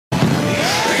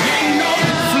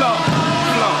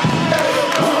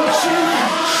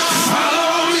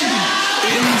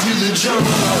jungle.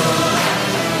 Ain't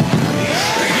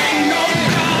no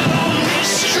God on the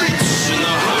streets in the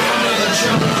heart of the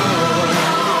jungle.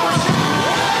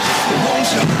 Won't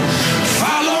you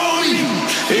follow me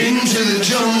into the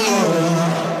jungle?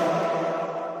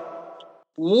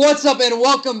 What's up, and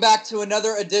welcome back to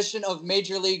another edition of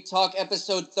Major League Talk,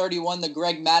 episode 31, the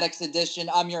Greg Maddux edition.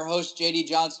 I'm your host, JD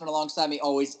Johnson. Alongside me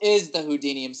always is the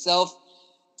Houdini himself.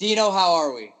 Dino, how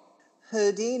are we?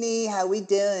 Houdini, how we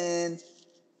doing?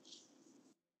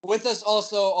 With us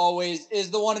also always is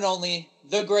the one and only,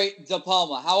 the great De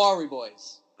Palma. How are we,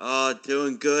 boys?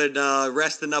 Doing good.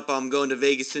 Resting up. I'm going to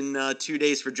Vegas in 2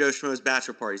 days for Joe Schmo's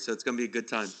bachelor party, so it's going to be a good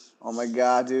time. Oh my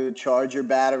God, dude. Charge your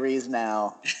batteries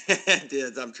now.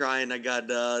 Dude, I'm trying.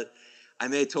 I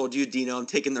may have told you, Dino, I'm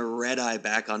taking the red eye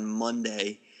back on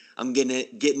Monday. I'm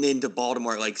getting into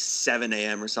Baltimore at like 7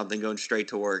 a.m. or something, going straight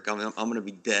to work. I'm going to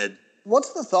be dead.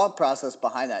 What's the thought process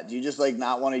behind that? Do you just like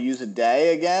not want to use a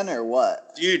day again or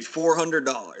what? Dude,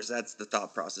 $400. That's the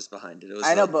thought process behind it. It was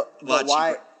I know, like but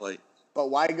why? Like, But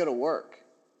why go to work?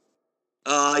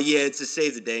 yeah, it's to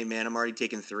save the day, man. I'm already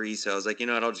taking 3, so I was like, you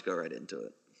know what? I'll just go right into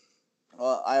it.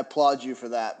 Well, I applaud you for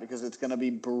that because it's going to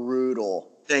be brutal.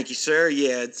 Thank you, sir.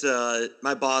 Yeah, it's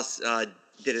my boss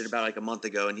did it about like a month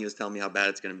ago, and he was telling me how bad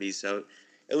it's going to be. So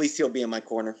at least he'll be in my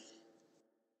corner.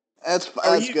 That's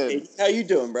good. How you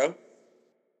doing, bro?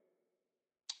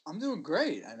 I'm doing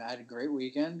great. I had a great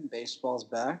weekend. Baseball's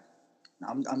back.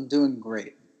 I'm doing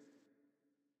great.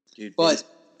 Dude, but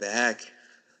back.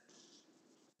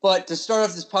 But to start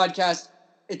off this podcast,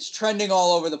 it's trending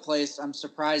all over the place. I'm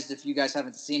surprised if you guys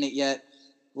haven't seen it yet.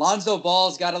 Lonzo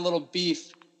Ball's got a little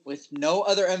beef with no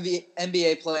other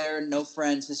NBA player, no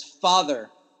friends. His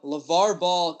father, LeVar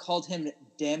Ball, called him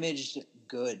damaged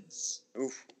goods.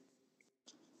 Oof.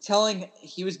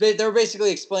 They were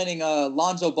basically explaining,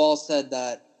 Lonzo Ball said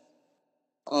that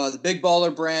the Big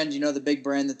Baller brand, the big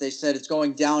brand that they said it's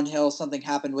going downhill. Something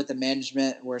happened with the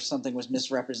management where something was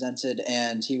misrepresented,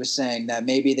 and he was saying that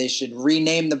maybe they should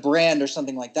rename the brand or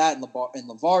something like that. And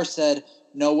LeVar said,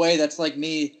 "No way, that's like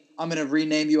me. I'm going to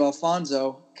rename you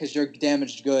Alfonso because you're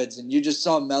damaged goods." And you just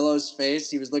saw Melo's face.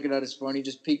 He was looking at his phone. He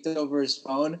just peeked over his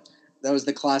phone. That was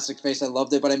the classic face. I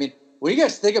loved it. But, I mean, what do you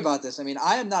guys think about this? I mean,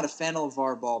 I am not a fan of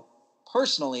LeVar Ball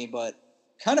personally, but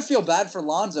kind of feel bad for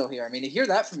Lonzo here. I mean, to hear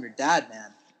that from your dad,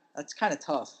 man, that's kind of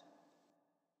tough.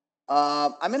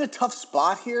 I'm in a tough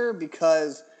spot here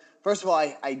because, first of all,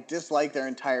 I dislike their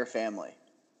entire family.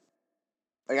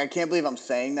 Like, I can't believe I'm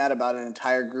saying that about an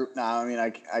entire group now. I mean,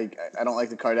 I don't like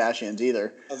the Kardashians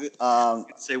either.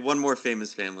 Say one more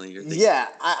famous family you're thinking. Yeah,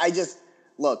 I just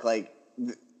look like,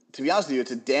 to be honest with you,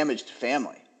 it's a damaged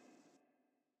family.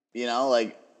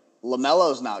 Like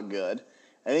LaMelo's not good.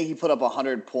 I think he put up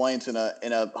 100 points in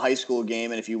a high school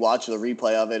game, and if you watch the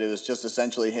replay of it, it was just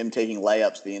essentially him taking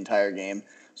layups the entire game.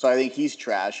 So I think he's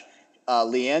trash.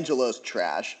 LiAngelo's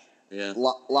trash. Yeah.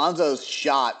 Lonzo's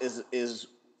shot is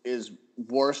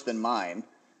worse than mine,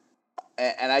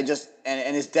 and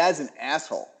his dad's an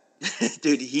asshole.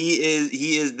 Dude, he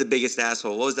is the biggest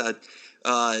asshole. What was that?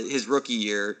 His rookie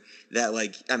year,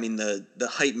 the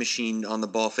hype machine on the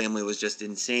Ball family was just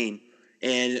insane.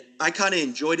 And I kind of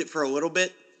enjoyed it for a little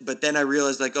bit, but then I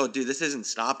realized, oh, dude, this isn't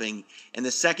stopping. And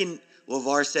the second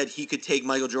LeVar said he could take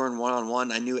Michael Jordan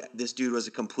one-on-one, I knew this dude was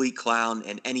a complete clown,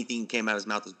 and anything that came out of his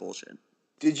mouth was bullshit.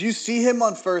 Did you see him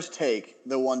on First Take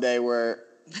the one day where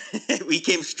we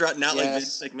came strutting out Yes. like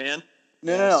this, like, man?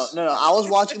 No. I was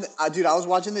watching, dude. I was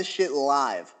watching this shit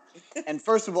live. And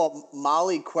first of all,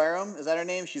 Molly Querim, is that her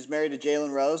name? She's married to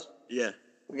Jalen Rose. Yeah.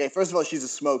 Okay. First of all, she's a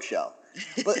smoke show.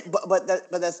 But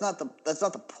that's not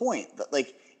the point.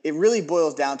 Like, it really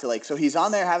boils down to, so he's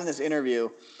on there having this interview,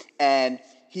 and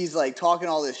he's talking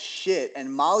all this shit,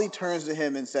 and Molly turns to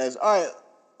him and says, "All right,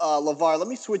 LeVar, let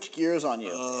me switch gears on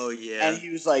you." Oh yeah. And he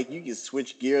was like, "You can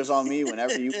switch gears on me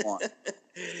whenever you want."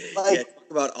 Yeah,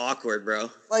 talk about awkward, bro.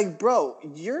 Bro,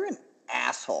 you're an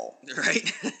asshole.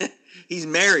 Right? He's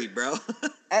married, bro.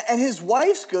 And his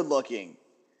wife's good looking.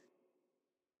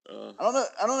 I don't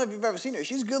know if you've ever seen her.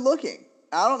 She's good looking.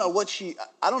 I don't know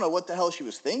what the hell she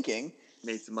was thinking.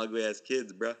 Made some ugly ass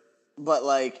kids, bro. But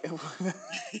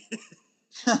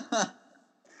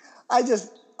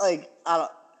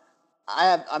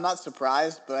I'm not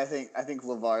surprised, but I think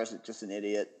LeVar is just an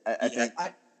idiot.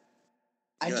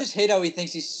 I just hate how he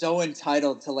thinks he's so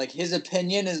entitled to, his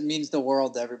opinion means the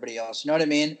world to everybody else. You know what I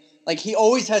mean? He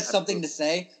always has something to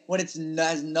say when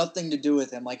has nothing to do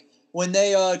with him. When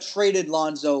they traded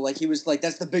Lonzo, he was like,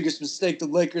 "That's the biggest mistake the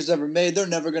Lakers ever made. They're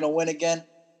never going to win again."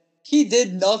 he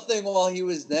did nothing while he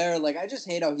was there. Like, I just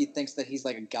hate how he thinks that he's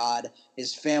like a god.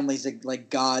 His family's like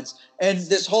gods. And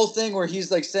this whole thing where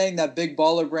he's like saying that Big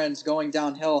Baller Brand's going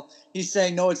downhill, he's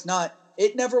saying, no, it's not.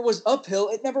 It never was uphill.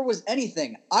 It never was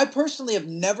anything. I personally have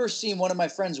never seen one of my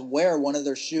friends wear one of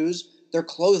their shoes, their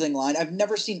clothing line. I've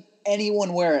never seen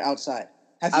anyone wear it outside.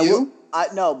 Have you?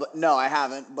 No, I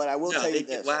haven't. But I will No, tell they you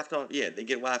get this. laughed off. Yeah, they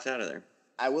get laughed out of there.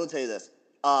 I will tell you this.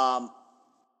 I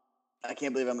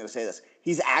can't believe I'm going to say this.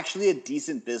 He's actually a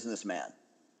decent businessman.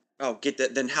 Oh, get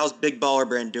that. Then how's Big Baller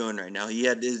Brand doing right now? He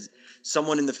had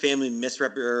someone in the family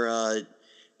fraudulently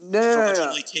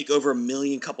take over $1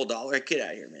 million couple dollars. Get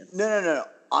out of here, man. No.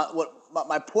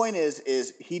 My point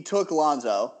is he took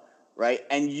Lonzo, right,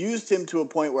 and used him to a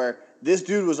point where this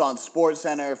dude was on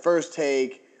SportsCenter, First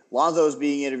Take. Lonzo was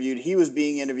being interviewed. He was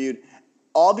being interviewed,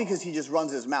 all because he just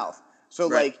runs his mouth. So,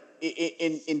 Right. like,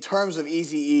 in terms of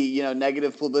Eazy-E,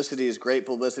 negative publicity is great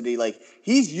publicity. Like,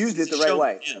 he's used it the right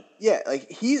way. Yeah, like,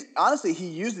 he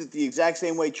used it the exact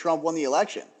same way Trump won the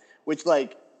election, which,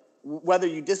 like, whether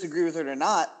you disagree with it or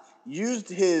not, used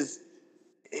his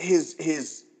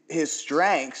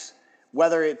strengths,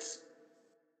 whether it's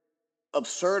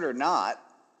absurd or not,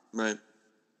 Right.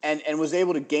 and was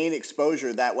able to gain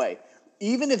exposure that way.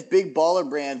 Even if Big Baller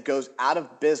Brand goes out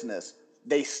of business,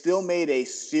 they still made a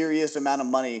serious amount of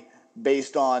money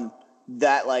based on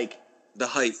that, like, The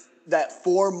hype. that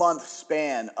 4-month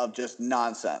span of just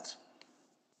nonsense.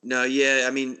 No, yeah,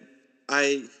 I mean,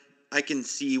 I can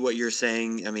see what you're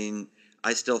saying. I mean,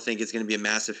 I still think it's going to be a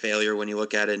massive failure when you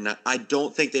look at it, and I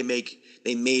don't think they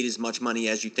made as much money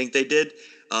as you think they did.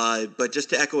 But just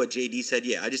to echo what JD said,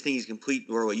 yeah, I just think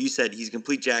or what you said, he's a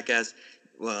complete jackass,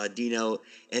 Dino,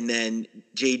 and then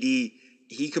JD,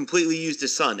 he completely used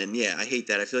his son, and yeah, I hate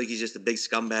that. I feel like he's just a big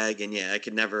scumbag, and yeah, I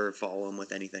could never follow him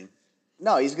with anything.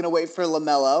 No, he's going to wait for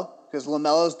LaMelo because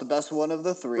LaMelo's the best one of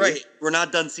the three. Right, we're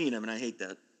not done seeing him, and I hate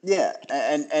that. Yeah,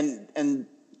 and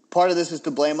part of this is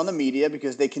to blame on the media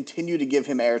because they continue to give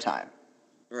him airtime.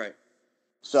 Right.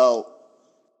 So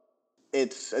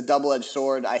it's a double-edged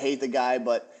sword. I hate the guy,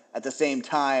 but at the same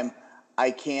time,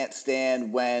 I can't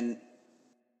stand when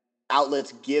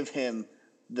outlets give him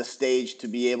the stage to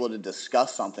be able to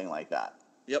discuss something like that.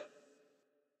 Yep.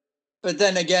 But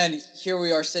then again, here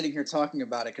we are sitting here talking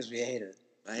about it because we hate it.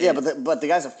 Yeah, but the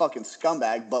guy's a fucking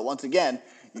scumbag. But once again,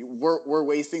 we're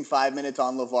wasting 5 minutes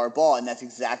on LeVar Ball, and that's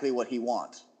exactly what he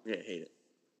wants. Yeah, I hate it.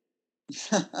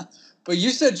 But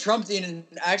you said Trump, Dean, and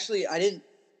actually I didn't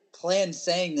plan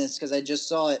saying this because I just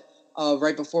saw it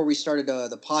right before we started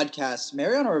the podcast.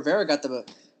 Mariano Rivera got the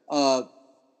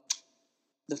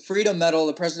Freedom Medal,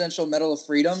 the Presidential Medal of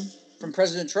Freedom from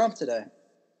President Trump today.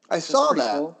 I saw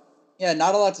that. Cool. Yeah,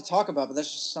 not a lot to talk about, but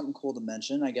that's just something cool to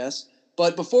mention, I guess.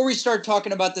 But before we start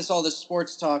talking about all this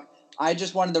sports talk, I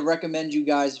just wanted to recommend you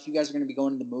guys, if you guys are going to be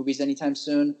going to the movies anytime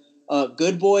soon,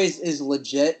 Good Boys is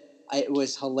legit. It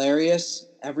was hilarious.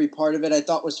 Every part of it I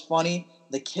thought was funny.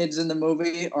 The kids in the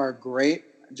movie are great.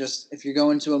 Just if you're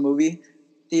going to a movie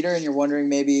theater and you're wondering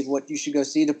maybe what you should go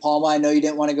see, De Palma, I know you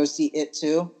didn't want to go see it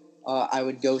too. I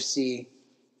would go see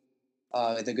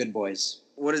The Good Boys.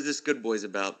 What is this Good Boys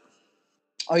about?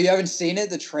 Oh, you haven't seen it?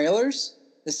 The trailers?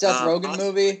 The Seth Rogen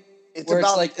movie? It's where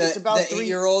about, it's like the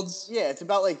 8-year-olds? Yeah, it's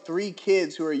about like 3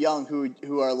 kids who are young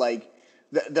who are like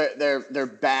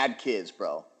they're bad kids,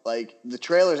 bro. Like the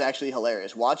trailer's actually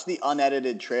hilarious. Watch the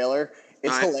unedited trailer.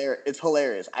 It's hilarious. It's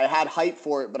hilarious. I had hype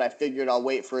for it, but I figured I'll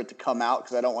wait for it to come out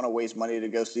because I don't want to waste money to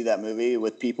go see that movie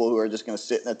with people who are just going to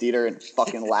sit in the theater and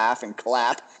fucking laugh and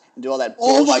clap and do all that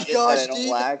bullshit. Oh my gosh, that I don't Steve.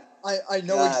 like. I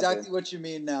know exactly what you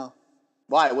mean now.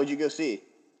 Why? What'd you go see?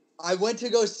 I went to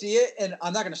go see it, and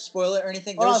I'm not going to spoil it or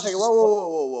anything. Hold on a second.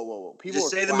 Whoa. People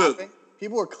Just were say the clapping. movie.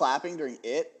 People were clapping during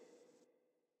it.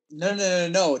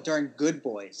 No. During Good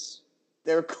Boys.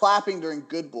 They were clapping during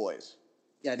Good Boys.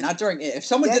 Yeah, not during it. If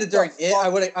someone did it during it, I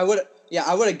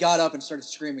would have got up and started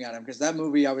screaming at him because that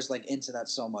movie I was like into that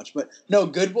so much. But no,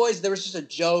 Good Boys, there was just a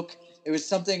joke. It was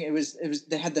something. It was.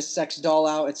 They had the sex doll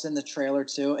out. It's in the trailer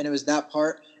too, and it was that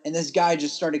part. And this guy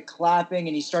just started clapping,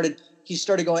 and he started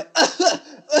going,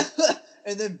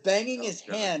 and then banging his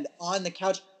hand on the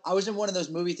couch. I was in one of those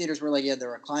movie theaters where like the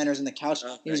recliners and the couch.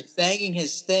 Okay. He was banging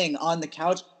his thing on the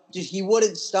couch. Dude, he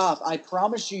wouldn't stop. I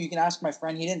promise you can ask my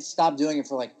friend. He didn't stop doing it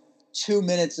for like 2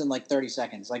 minutes and like 30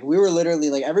 seconds. Like we were literally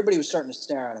like everybody was starting to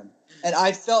stare at him. And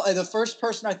I felt the first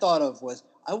person I thought of was,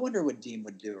 I wonder what Dean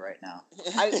would do right now.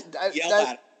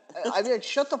 I mean,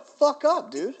 shut the fuck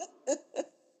up, dude.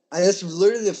 That's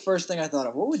literally the first thing I thought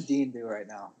of. What would Dean do right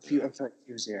now if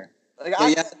he was here? Like,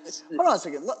 hold on a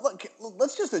second.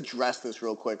 Let's just address this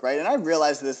real quick, right? And I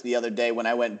realized this the other day when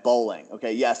I went bowling.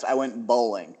 Okay, yes, I went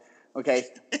bowling. Okay,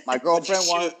 my girlfriend Shoot.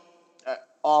 wanted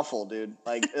awful, dude.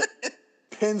 Like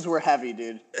pins were heavy,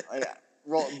 dude. Like,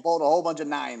 bowled a whole bunch of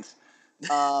 9s.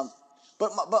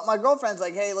 But my girlfriend's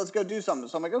like, hey, let's go do something.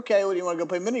 So I'm like, okay, what do you want to go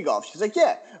play mini golf? She's like,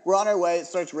 yeah. We're on our way. It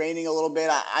starts raining a little bit.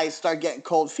 I start getting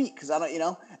cold feet because I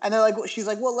don't, And they're like, she's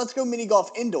like, well, let's go mini golf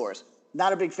indoors.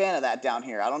 Not a big fan of that down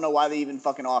here. I don't know why they even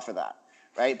fucking offer that,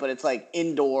 right? But it's like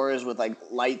indoors with like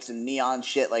lights and neon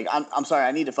shit. Like I'm sorry,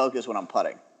 I need to focus when I'm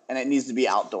putting, and it needs to be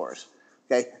outdoors.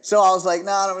 Okay, so I was like,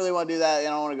 no, I don't really want to do that. I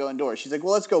don't want to go indoors. She's like,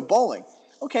 well, let's go bowling.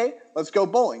 Okay, let's go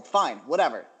bowling. Fine,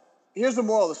 whatever. Here's the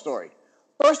moral of the story.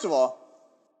 First of all,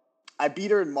 I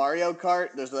beat her in Mario Kart.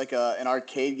 There's like an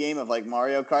arcade game of like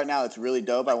Mario Kart now. It's really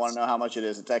dope. I want to know how much it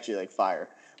is. It's actually like fire.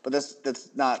 But that's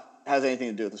not has anything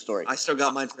to do with the story. I still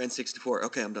got mine for N64.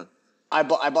 Okay, I'm done. I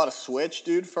bought a Switch,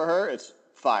 dude, for her. It's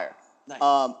fire. Nice.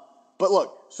 But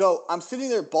look, so I'm sitting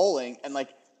there bowling, and like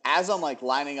as I'm like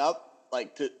lining up,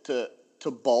 like to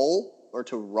bowl or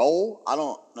to roll, I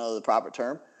don't know the proper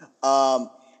term.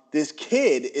 This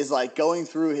kid is like going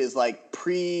through his like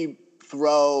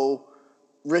pre-throw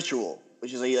ritual,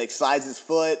 which is like he like slides his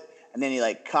foot and then he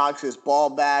like cocks his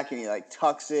ball back and he like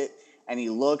tucks it and he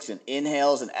looks and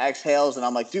inhales and exhales, and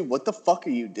I'm like, dude, what the fuck are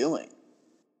you doing?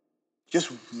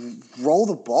 Just roll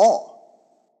the ball.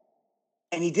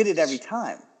 And he did it every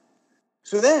time.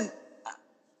 So then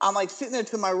I'm like sitting there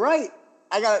to my right.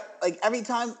 I got like every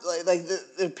time like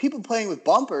the people playing with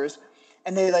bumpers,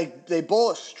 and they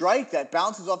bowl a strike that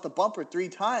bounces off the bumper 3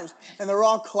 times, and they're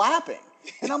all clapping.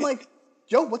 And I'm like,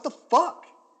 yo, what the fuck?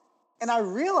 And I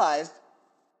realized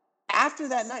after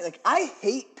that night, like, I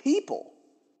hate people.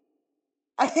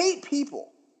 I hate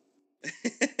people.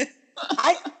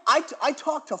 I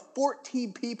talk to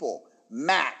 14 people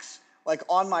max, like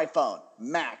on my phone,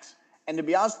 max. And to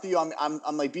be honest with you,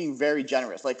 I'm like being very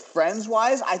generous. Like friends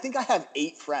wise, I think I have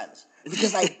 8 friends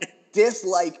because I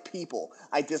dislike people.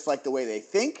 I dislike the way they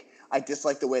think. I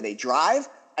dislike the way they drive.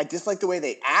 I dislike the way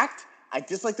they act. I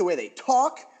dislike the way they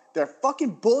talk. They're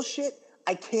fucking bullshit.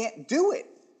 I can't do it.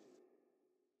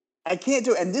 I can't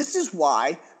do it. And this is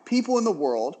why people in the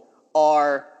world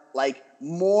are like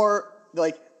more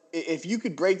like, if you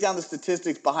could break down the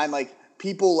statistics behind like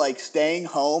people like staying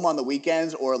home on the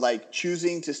weekends or like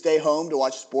choosing to stay home to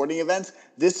watch sporting events,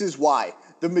 this is why.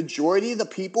 The majority of the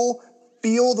people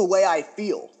feel the way I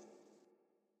feel.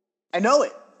 I know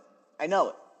it.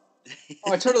 Oh,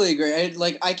 I totally agree.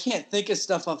 I can't think of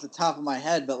stuff off the top of my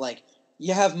head, but like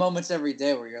you have moments every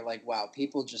day where you're like, wow,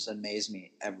 people just amaze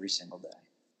me every single day.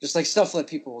 Just like stuff that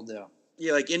people will do.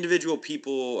 Yeah, like individual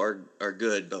people are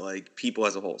good, but like people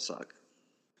as a whole suck.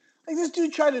 Like this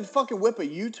dude tried to fucking whip a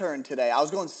U-turn today. I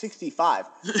was going 65.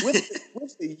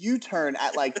 Whips the U-turn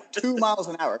at like 2 miles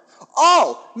an hour.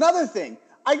 Oh, another thing.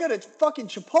 I got a fucking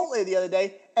Chipotle the other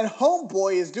day, and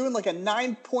homeboy is doing like a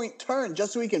 9-point turn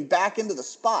just so he can back into the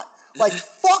spot. Like,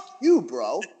 fuck you,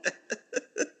 bro.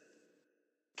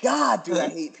 God, dude, I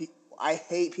hate people. I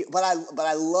hate people, but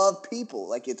I love people.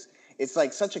 Like it's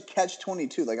like such a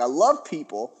catch-22. Like I love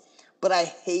people, but I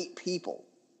hate people.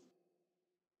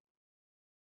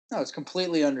 No, it's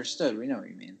completely understood. We know what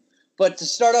you mean. But to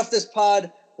start off this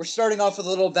pod, we're starting off with a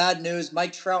little bad news.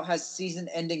 Mike Trout has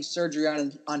season-ending surgery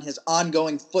on his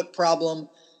ongoing foot problem.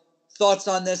 Thoughts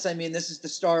on this? I mean, this is the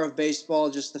star of baseball,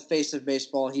 just the face of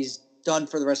baseball. He's done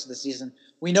for the rest of the season.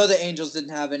 We know the Angels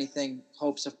didn't have anything,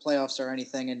 hopes of playoffs or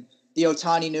anything, and the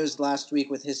Ohtani news last week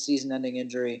with his season-ending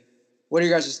injury. What are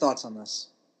your guys' thoughts on this?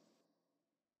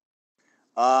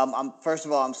 First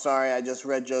of all, I'm sorry. I just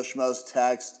read Joe Schmo's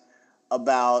text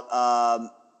about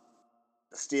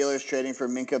Steelers trading for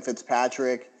Minkah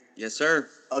Fitzpatrick. Yes, sir.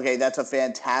 Okay, that's a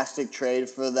fantastic trade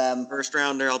for them. First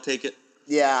rounder, I'll take it.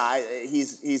 Yeah,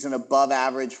 he's an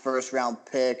above-average first-round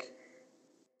pick.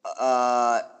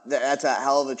 That's a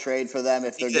hell of a trade for them.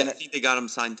 If they're I think they got him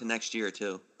signed to next year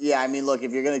too. Yeah, I mean, look,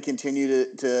 if you're gonna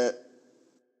continue to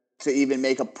even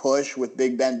make a push with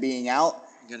Big Ben being out,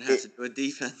 You're gonna have to do a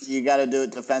defense. You got to do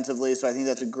it defensively. So I think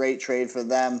that's a great trade for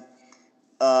them.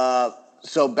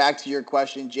 So back to your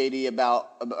question, JD,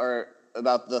 about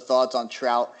the thoughts on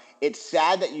Trout. It's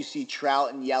sad that you see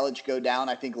Trout and Yelich go down,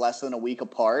 I think, less than a week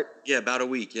apart. Yeah, about a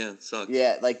week. Yeah, it sucks.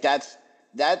 Yeah, like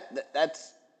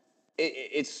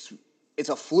it's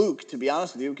a fluke, to be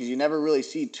honest with you, because you never really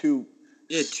see two.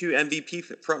 Yeah, 2 MVP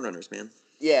frontrunners, man.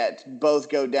 Yeah, both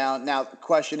go down. Now the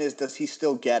question is, does he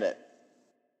still get it?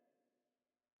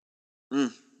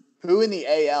 Who in the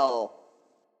AL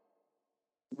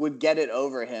would get it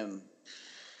over him,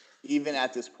 even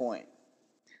at this point?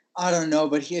 I don't know,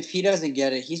 but if he doesn't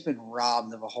get it, he's been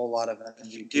robbed of a whole lot of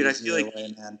MVPs. Dude, I feel like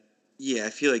man. Yeah, I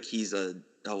feel like he's a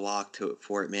lock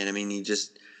for it, man. I mean, he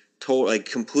just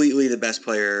completely the best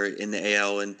player in the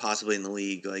AL and possibly in the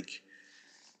league, like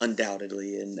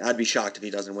undoubtedly. And I'd be shocked if he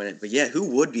doesn't win it. But yeah,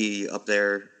 who would be up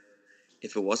there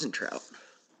if it wasn't Trout?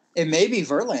 It may be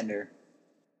Verlander.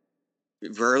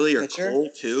 Verley or Pitcher? Cole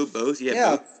too, both. Yeah, Yeah,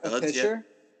 both a studs, pitcher. yeah.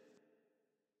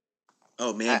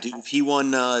 Oh man, dude! If he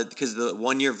won, because the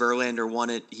 1 year Verlander won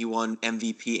it, he won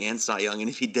MVP and Cy Young, and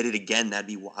if he did it again, that'd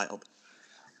be wild.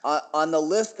 On the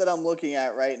list that I'm looking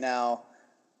at right now,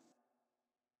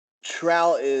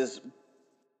 Trout is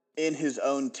in his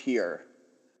own tier.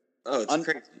 Oh, it's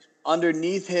crazy.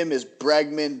 Underneath him is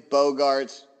Bregman,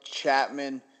 Bogarts,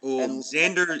 Chapman, and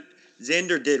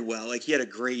Xander did well. Like he had a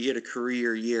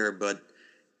career year, but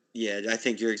yeah, I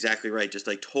think you're exactly right. Just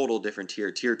like total different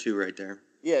tier 2 right there.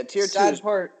 Yeah, tier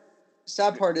 2.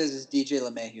 Sad part is DJ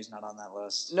LeMahieu's not on that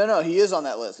list. No, he is on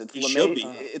that list. It's should be.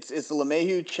 It's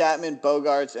LeMahieu, Chapman,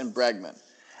 Bogarts, and Bregman.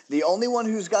 The only one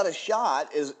who's got a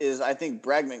shot is I think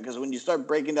Bregman, because when you start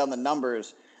breaking down the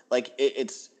numbers, like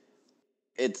it's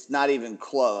not even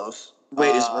close.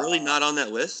 Wait, is Verley not on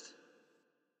that list?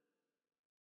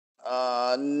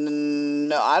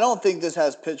 No, I don't think this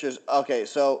has pitchers. Okay,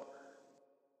 so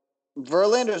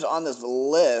Verlander's on this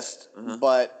list,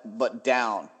 but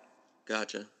down.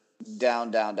 Gotcha.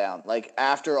 Down. Like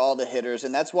after all the hitters,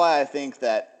 and that's why I think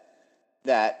that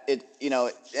it,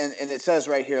 and it says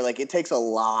right here, like it takes a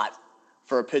lot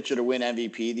for a pitcher to win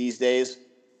MVP these days.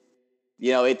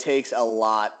 It takes a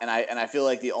lot, and I feel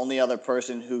like the only other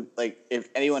person who, like, if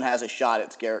anyone has a shot,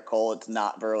 it's Garrett Cole. It's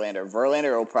not Verlander.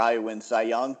 Verlander will probably win Cy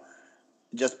Young,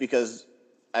 just because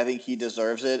I think he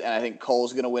deserves it, and I think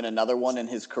Cole's going to win another one in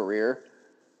his career.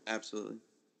 Absolutely.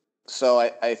 So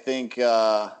I think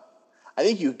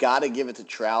you got to give it to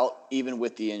Trout, even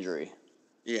with the injury.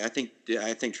 Yeah, I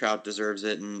think Trout deserves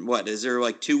it. And what is there,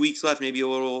 like 2 weeks left? Maybe a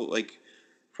little, like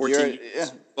 14,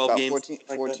 12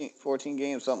 games, 14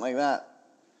 games, something like that.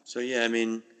 So yeah, I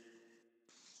mean,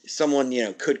 someone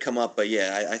could come up, but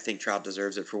yeah, I think Trout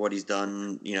deserves it for what he's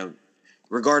done.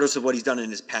 Regardless of what he's done in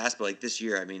his past, but like this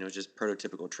year, I mean, it was just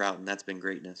prototypical Trout, and that's been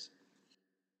greatness.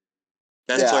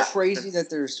 It's crazy that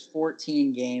there's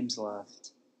 14 games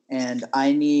left, and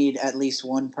I need at least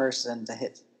one person to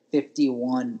hit 52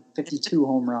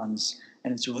 home runs,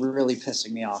 and it's really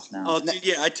pissing me off now. Oh, dude,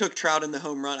 yeah, I took Trout in the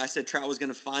home run. I said Trout was going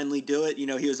to finally do it. He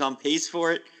was on pace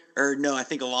for it. Or no, I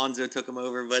think Alonso took him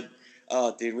over, but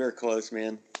oh, dude, we were close,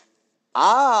 man.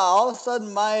 All of a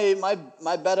sudden,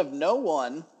 my bet of no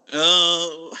one.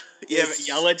 Oh, yeah, but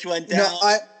Yelich went down.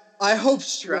 No, I hope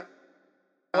Suarez,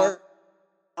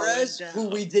 who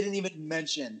we didn't even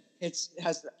mention, it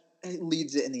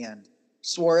leads it in the end.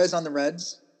 Suarez on the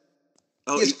Reds.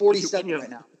 He is 47 right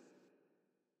now.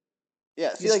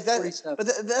 Yeah, see, like that. But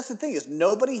that's the thing, is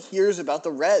nobody hears about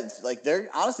the Reds. Like they're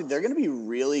going to be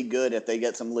really good if they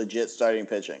get some legit starting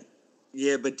pitching.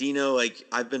 Yeah, but Dino, like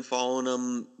I've been following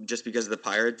them just because of the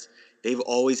Pirates. They've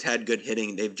always had good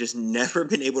hitting. They've just never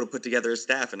been able to put together a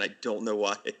staff, and I don't know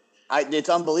why. It's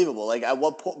unbelievable. Like at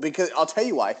what point? Because I'll tell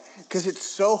you why. Because it's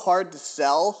so hard to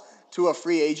sell to a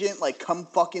free agent. Like, come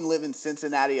fucking live in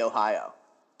Cincinnati, Ohio.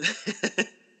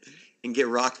 And get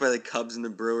rocked by the Cubs and the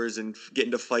Brewers and get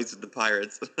into fights with the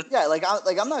Pirates. Yeah, I'm not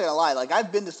gonna lie. Like,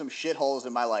 I've been to some shitholes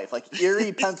in my life. Like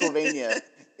Erie, Pennsylvania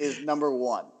is number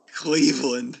 1.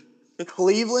 Cleveland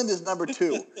is number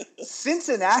 2.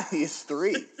 Cincinnati is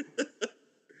 3.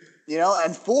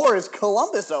 And 4 is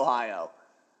Columbus, Ohio.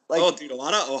 Like, oh, dude, a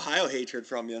lot of Ohio hatred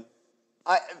from you.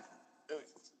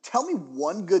 Tell me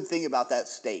one good thing about that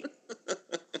state.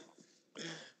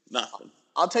 Nothing.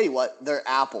 I'll tell you what. They're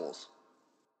apples.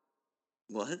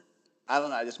 What? I don't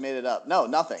know. I just made it up. No,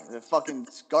 nothing. They're fucking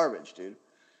garbage, dude.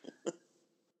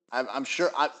 I'm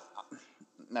sure.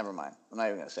 Never mind. I'm not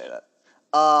even gonna say that.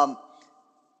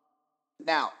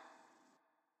 Now,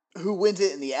 who wins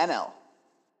it in the NL?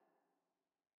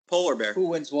 Polar Bear. Who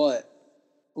wins what?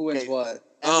 What?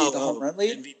 The home run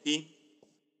lead? MVP?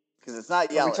 Because it's not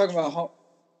Yelich.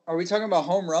 Are we talking about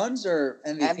home runs or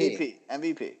MVP?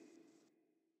 MVP.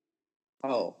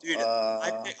 Oh, dude,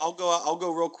 I'll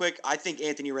go real quick. I think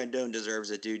Anthony Rendon deserves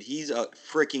it, dude. He's a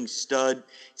freaking stud.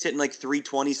 He's hitting like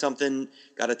 320 something.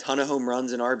 Got a ton of home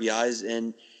runs and RBIs,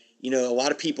 and a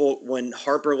lot of people, when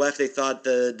Harper left, they thought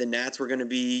the Nats were going to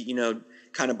be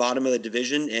kind of bottom of the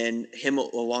division, and him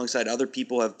alongside other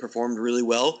people have performed really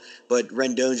well. But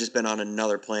Rendon's just been on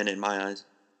another planet in my eyes.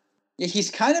 Yeah,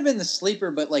 he's kind of been the sleeper,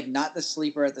 but like not the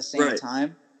sleeper at the same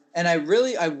time. And I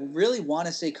really want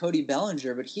to say Cody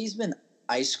Bellinger, but he's been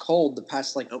ice cold the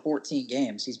past 14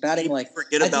 games. He's batting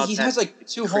he has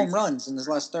 2 home runs in his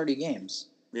last 30 games.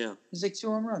 Yeah, he's 2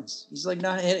 home runs. He's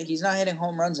not hitting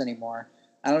home runs anymore.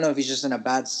 I don't know if he's just in a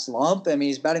bad slump. I mean,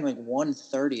 he's batting like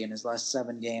 130 in his last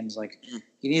 7 games. Like,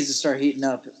 he needs to start heating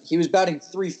up. He was batting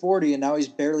 340, and now he's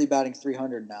barely batting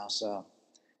 300 now. So,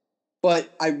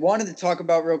 but I wanted to talk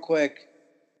about real quick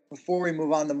before we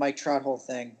move on the Mike Trout whole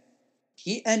thing.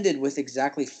 He ended with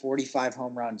exactly 45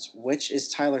 home runs, which is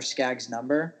Tyler Skaggs'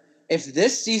 number. If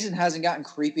this season hasn't gotten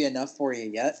creepy enough for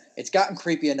you yet, it's gotten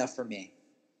creepy enough for me.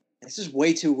 This is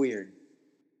way too weird.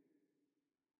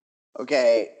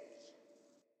 Okay.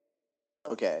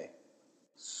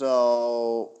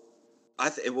 So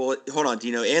Well, hold on,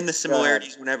 Dino, and the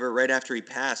similarities whenever right after he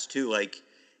passed too, like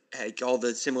all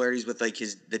the similarities with like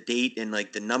the date and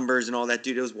like the numbers and all that,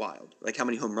 dude, it was wild. Like how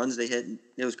many home runs they hit,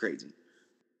 it was crazy.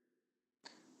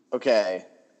 Okay,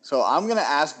 so I'm gonna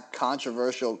ask a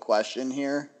controversial question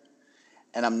here,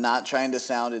 and I'm not trying to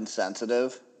sound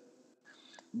insensitive,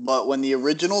 but when the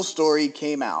original story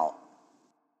came out,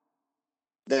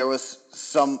 there was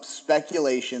some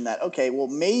speculation that, okay, well,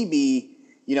 maybe,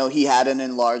 he had an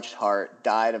enlarged heart,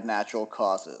 died of natural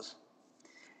causes.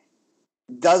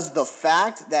 Does the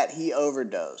fact that he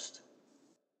overdosed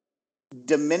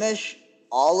diminish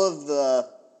all of the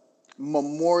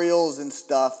memorials and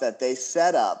stuff that they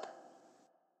set up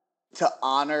to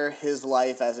honor his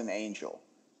life as an angel?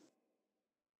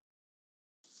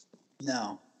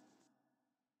 No.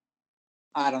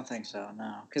 I don't think so,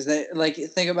 no. Because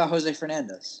think about Jose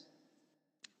Fernandez.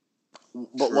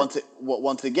 But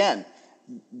once again,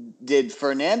 did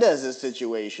Fernandez's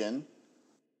situation,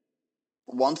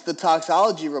 once the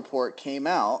toxicology report came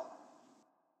out,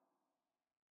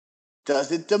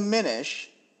 does it diminish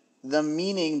the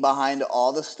meaning behind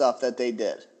all the stuff that they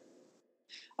did?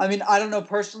 I mean, I don't know.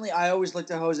 Personally, I always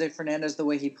looked at Jose Fernandez the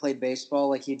way he played baseball.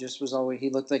 Like, he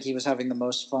looked like he was having the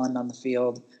most fun on the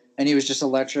field, and he was just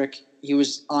electric. He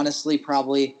was honestly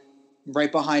probably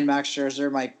right behind Max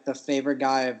Scherzer, the favorite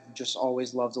guy. I've just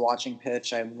always loved watching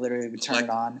pitch. I literally would turn it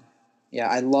on. Yeah,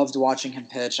 I loved watching him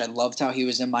pitch. I loved how he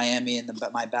was in Miami in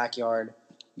my backyard.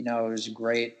 It was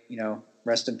great.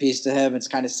 Rest in peace to him. It's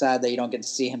kind of sad that you don't get to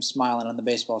see him smiling on the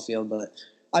baseball field. But,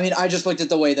 I mean, I just looked at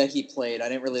the way that he played. I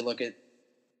didn't really look at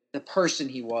the person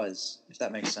he was, if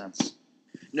that makes sense.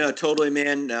 No, totally,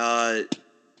 man.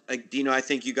 Dino, I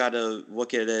think you got to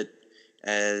look at it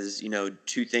as,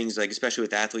 two things, like, especially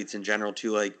with athletes in general,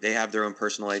 too. Like, they have their own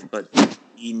personal life, but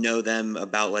you know them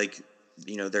about, like,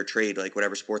 their trade, like,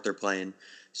 whatever sport they're playing.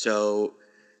 So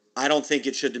I don't think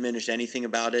it should diminish anything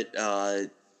about it.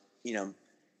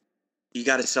 You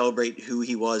got to celebrate who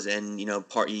he was, and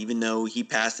even though he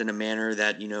passed in a manner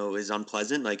that is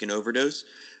unpleasant, like an overdose,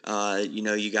 you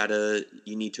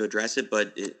need to address it.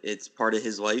 But it's part of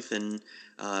his life, and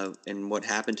what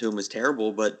happened to him was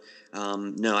terrible. But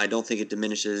no, I don't think it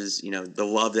diminishes the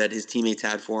love that his teammates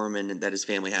had for him and that his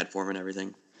family had for him and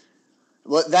everything.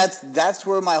 Well, that's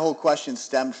where my whole question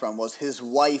stemmed from. Was his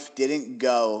wife didn't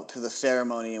go to the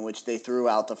ceremony in which they threw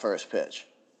out the first pitch.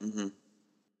 Mm-hmm.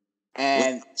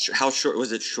 And how short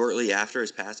was it? Shortly after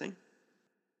his passing?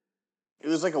 It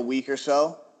was like a week or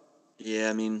so. Yeah,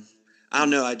 I mean, I don't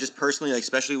know. I just personally, like,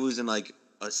 especially losing like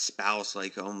a spouse,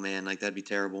 like, oh man, like that'd be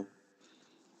terrible.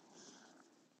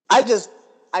 I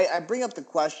bring up the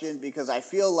question because I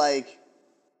feel like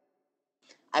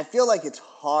it's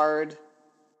hard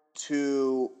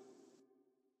to,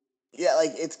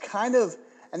 it's kind of.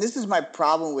 And this is my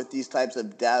problem with these types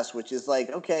of deaths, which is like,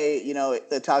 okay,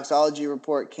 the toxicology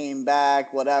report came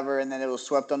back, whatever, and then it was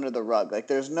swept under the rug. Like,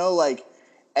 there's no, like,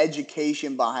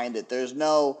 education behind it. There's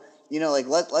no,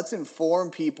 let's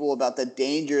inform people about the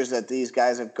dangers that these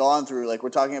guys have gone through. Like, we're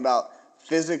talking about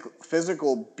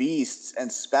physical beasts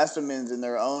and specimens in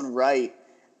their own right,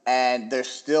 and they're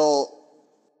still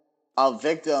a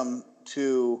victim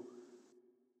to,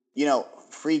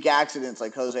 freak accidents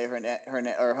like Jose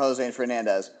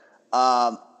Fernandez.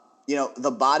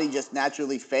 The body just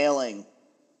naturally failing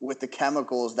with the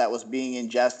chemicals that was being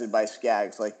ingested by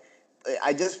Skaggs. Like,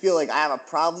 I just feel like I have a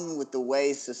problem with the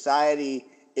way society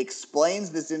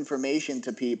explains this information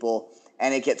to people,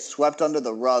 and it gets swept under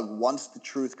the rug once the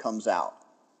truth comes out.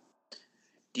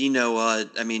 Do you know? I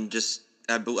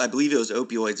believe it was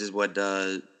opioids is what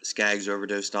Skaggs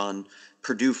overdosed on.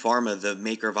 Purdue Pharma, the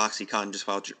maker of OxyContin, just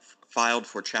filed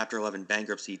for Chapter 11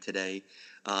 bankruptcy today.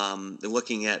 They're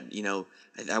looking at,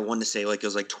 I wanted to say like it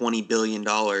was like $20 billion.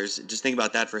 Just think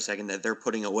about that for a second, that they're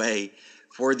putting away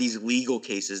for these legal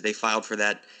cases. They filed for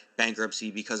that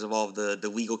bankruptcy because of all of the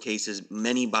legal cases,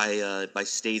 many by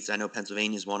states. I know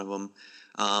Pennsylvania is one of them.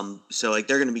 So like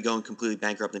they're going to be going completely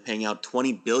bankrupt and paying out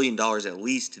 $20 billion at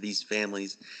least to these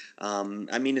families. I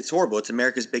mean, it's horrible. It's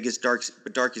America's biggest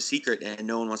darkest secret, and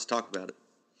no one wants to talk about it.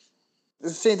 It's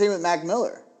the same thing with Mac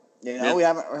Miller. You know, Yeah. we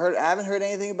haven't heard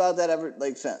anything about that ever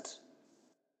like since.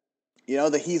 You know,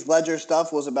 the Heath Ledger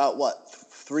stuff was about what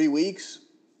 3 weeks,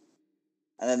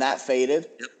 and then that faded.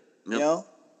 Yep. You know,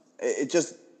 it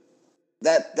just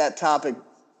that topic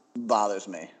bothers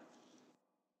me.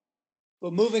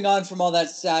 But moving on from all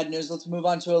that sad news, let's move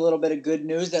on to a little bit of good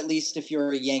news, at least if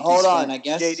you're a Yankees Hold on, fan, I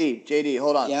guess. JD,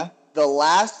 hold on. Yeah? The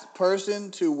last person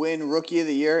to win Rookie of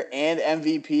the Year and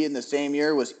MVP in the same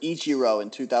year was Ichiro in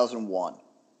 2001.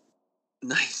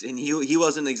 Nice, and he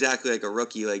wasn't exactly like a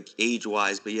rookie, like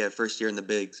age-wise, but yeah, first year in the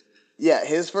bigs. Yeah,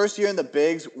 his first year in the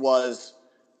bigs was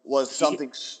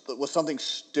something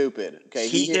stupid. Okay,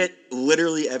 He hit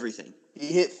literally everything. He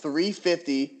hit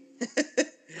 350,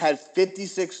 had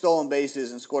 56 stolen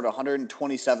bases, and scored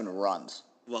 127 runs.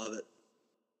 Love it.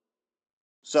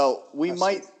 So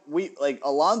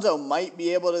Alonso might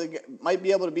be able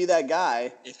to be that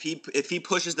guy. If he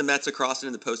pushes the Mets across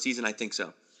into the postseason, I think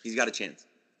so. He's got a chance.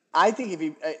 I think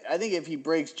if he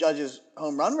breaks Judge's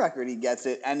home run record, he gets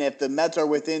it. And if the Mets are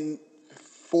within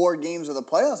 4 games of the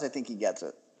playoffs, I think he gets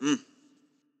it.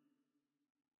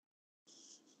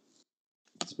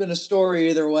 It's been a story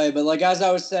either way, but like as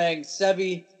I was saying,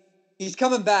 Sevy, he's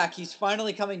coming back. He's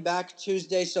finally coming back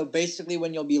Tuesday, so basically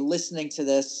when you'll be listening to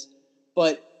this.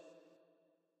 But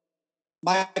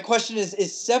my question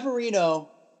is Severino,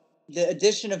 the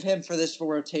addition of him for this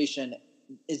rotation,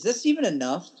 is this even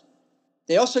enough?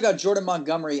 They also got Jordan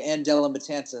Montgomery and Dylan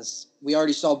Betances. We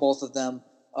already saw both of them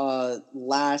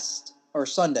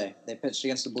Sunday. They pitched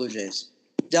against the Blue Jays.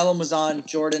 Dylan was on,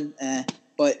 Jordan,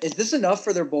 But is this enough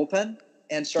for their bullpen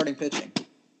and starting pitching?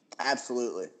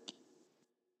 Absolutely.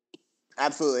 I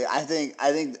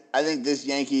think this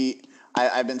Yankee.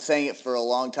 I've been saying it for a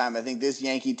long time. I think this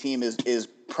Yankee team is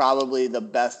probably the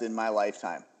best in my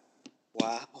lifetime.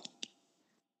 Wow.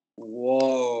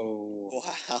 Whoa.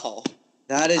 Wow.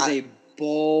 That is a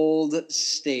bold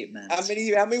statement.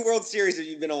 How many World Series have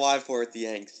you been alive for at the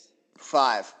Yanks?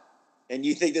 5. And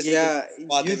you think this you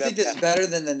think this is better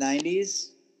than the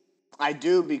 90s? I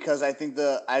do, because I think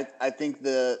how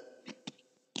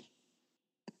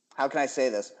can I say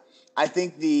this? I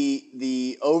think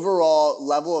the overall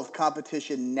level of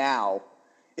competition now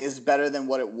is better than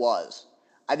what it was.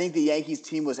 I think the Yankees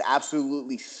team was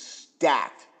absolutely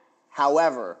stacked.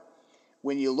 However,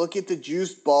 when you look at the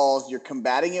juiced balls, you're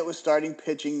combating it with starting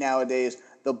pitching nowadays.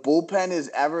 The bullpen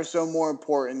is ever so more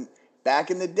important.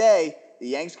 Back in the day, the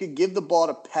Yanks could give the ball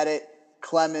to Pettit,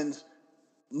 Clemens,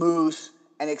 Moose,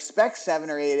 and expect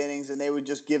 7 or 8 innings, and they would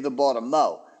just give the ball to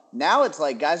Mo. Now it's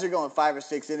like guys are going 5 or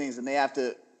 6 innings, and they have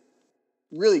to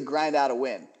really grind out a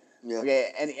win. Yeah.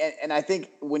 Okay, and I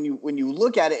think when you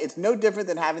look at it, it's no different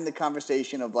than having the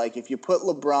conversation of like if you put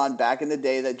LeBron back in the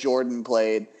day that Jordan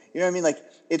played. You know what I mean? Like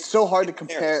it's so hard to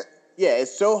compare. Eras. Yeah,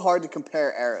 it's so hard to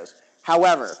compare eras.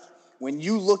 However, when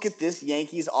you look at this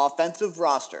Yankees offensive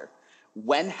roster,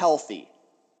 when healthy,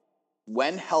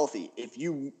 if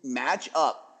you match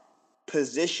up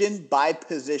position by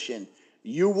position,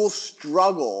 you will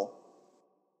struggle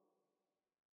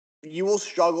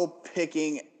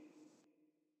picking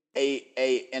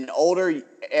an older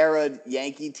era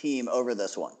Yankee team over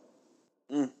this one.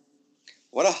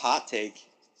 What a hot take.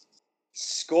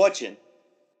 Scorching.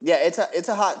 Yeah, it's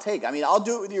a hot take. I mean, I'll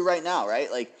do it with you right now,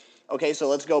 right? Like, okay, so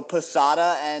let's go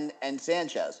Posada and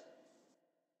Sanchez.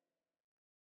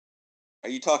 Are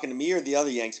you talking to me or the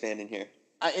other Yanks fan in here?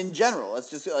 In general, let's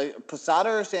just Posada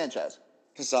or Sanchez.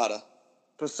 Posada.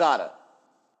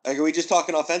 Like, are we just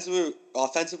talking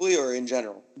offensively or in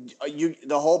general?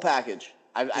 The whole package.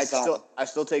 I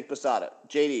still take Posada.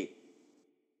 JD.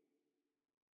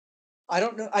 I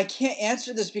don't know. I can't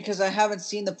answer this because I haven't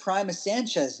seen the prime of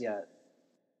Sanchez yet.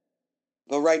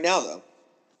 Well, right now, though.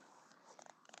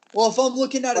 Well, if I'm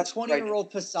looking at a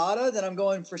 20-year-old Posada, then I'm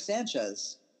going for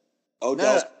Sanchez.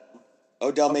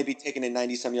 Odell may be taking it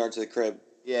 90-some yards to the crib.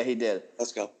 Yeah, he did.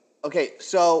 Let's go. Okay,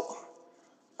 so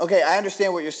I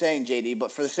understand what you're saying, JD, but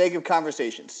for the sake of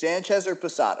conversation, Sanchez or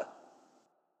Posada?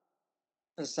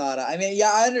 Posada. I mean,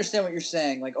 yeah, I understand what you're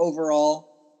saying. Like, overall.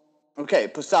 Okay,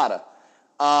 Posada.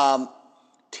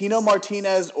 Tino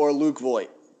Martinez or Luke Voit?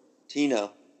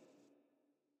 Tino.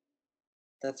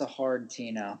 That's a hard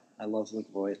Tino. I love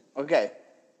Luke Voit. Okay.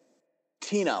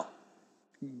 Tino.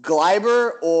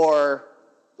 Gleiber or...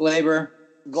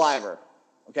 Gleiber.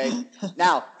 Okay.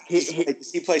 Now,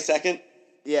 Does he play second?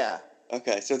 Yeah.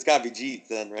 Okay, so it's got to be Jeet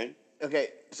then, right? Okay,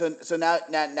 so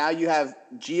now you have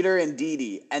Jeter and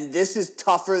Didi, and this is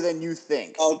tougher than you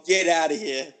think. Oh, get out of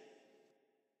here.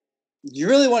 You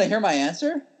really want to hear my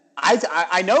answer?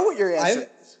 I know what your answer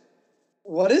is.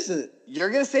 What is it?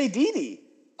 You're going to say Didi.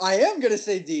 I am gonna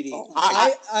say Didi. Oh,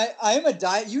 I am a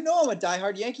I'm a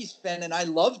diehard Yankees fan, and I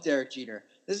love Derek Jeter.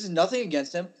 This is nothing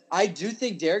against him. I do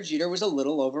think Derek Jeter was a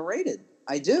little overrated.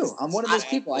 I do. I'm one of those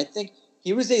people. I think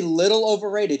he was a little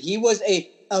overrated. He was a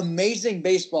amazing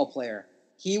baseball player.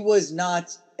 He was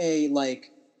not a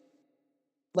like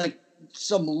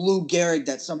some Lou Gehrig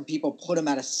that some people put him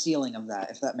at a ceiling of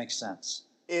that. If that makes sense.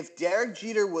 If Derek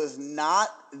Jeter was not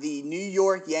the New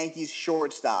York Yankees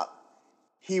shortstop,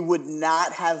 he would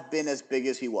not have been as big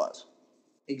as he was.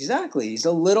 Exactly. He's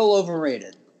a little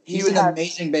overrated. He's an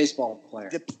amazing baseball player.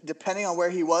 Depending on where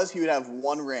he was, he would have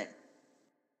one ring.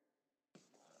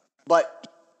 But,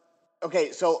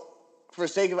 okay, so for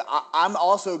sake of it, I'm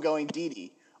also going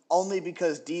Didi, only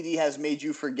because Didi has made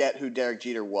you forget who Derek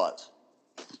Jeter was.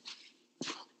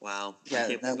 Wow.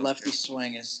 Yeah, that lefty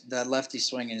swing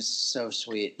is so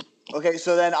sweet. Okay,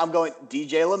 so then I'm going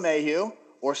DJ LeMahieu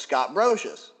or Scott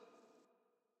Brosius.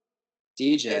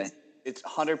 DJ. It's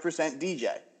 100%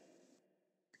 DJ.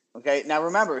 Okay, now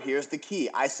remember, here's the key.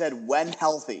 I said when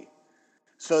healthy.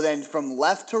 So then from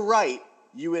left to right,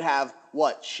 you would have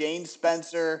what? Shane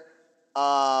Spencer,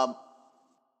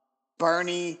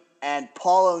 Bernie, and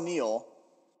Paul O'Neill.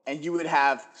 And you would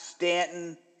have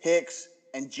Stanton, Hicks,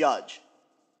 and Judge.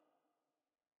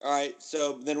 All right,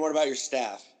 so then what about your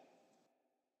staff?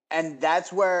 And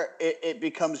that's where it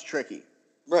becomes tricky.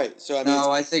 Right, so I mean...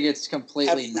 No, I think it's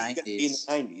completely in the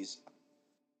 90s.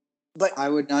 But I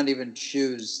would not even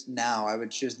choose now. I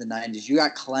would choose the 90s. You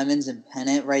got Clemens and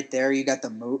Pennant right there. You got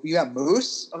you got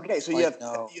Moose. Okay, so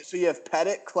you have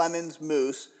Pettit, Clemens,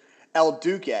 Moose, El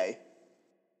Duque.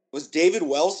 Was David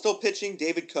Wells still pitching?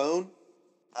 David Cone?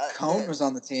 Cone was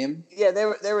on the team. Yeah,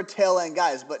 they were tail end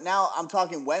guys. But now I'm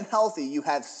talking when healthy. You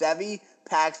have Sevy,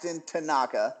 Paxton,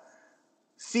 Tanaka,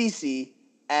 CeCe,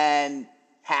 and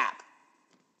Happ,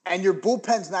 and your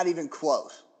bullpen's not even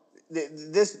close.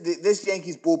 This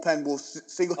Yankees bullpen will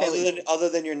single-handedly... Other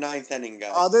than your ninth inning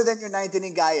guy. Other than your ninth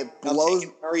inning guy, it blows... I'm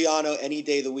taking Mariano any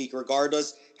day of the week,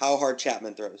 regardless how hard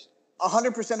Chapman throws.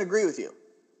 100% agree with you.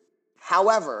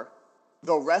 However,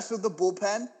 the rest of the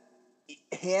bullpen,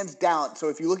 hands down, so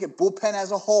if you look at bullpen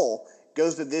as a whole,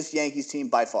 goes to this Yankees team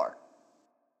by far.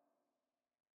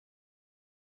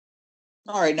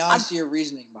 All right, now I see your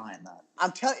reasoning behind that.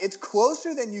 I'm telling you, it's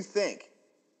closer than you think.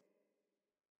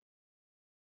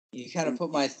 You kind of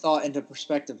put my thought into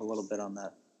perspective a little bit on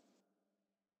that.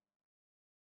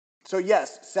 So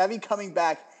yes, Sevy coming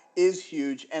back is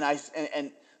huge, and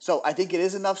so I think it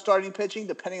is enough starting pitching,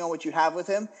 depending on what you have with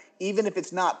him. Even if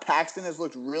it's not, Paxton has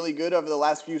looked really good over the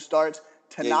last few starts.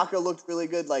 Tanaka looked really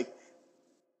good. Like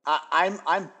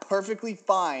I'm perfectly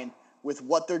fine with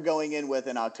what they're going in with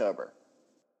in October.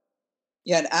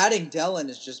 Yeah, and adding Dellin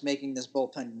is just making this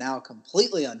bullpen now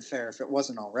completely unfair if it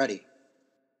wasn't already.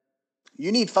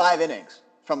 You need 5 innings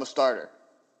from a starter.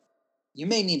 You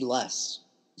may need less.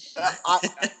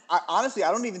 Honestly, I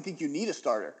don't even think you need a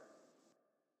starter.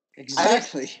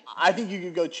 Exactly. I think you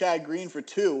could go Chad Green for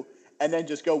 2 and then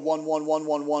just go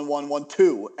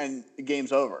 1-1-1-1-1-1-1-2 and the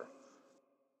game's over.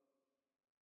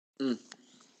 Mm.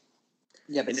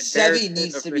 Yeah, but Sevy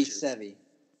needs to be Sevy.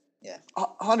 Yeah.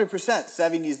 100%.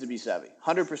 Sevy needs to be Sevy.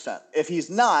 100%. If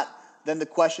he's not, then the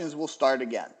questions will start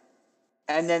again.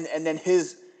 And then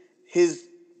his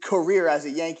career as a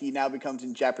Yankee now becomes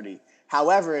in jeopardy.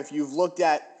 However, if you've looked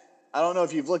at, I don't know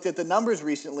if you've looked at the numbers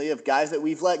recently of guys that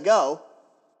we've let go,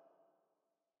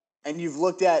 and you've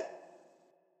looked at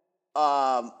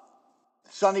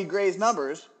Sonny Gray's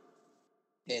numbers.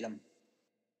 Hate him.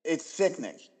 It's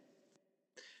sickening.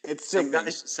 It's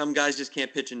sickening. Some guys just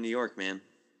can't pitch in New York, man.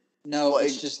 No,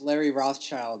 it's just Larry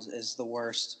Rothschild is the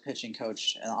worst pitching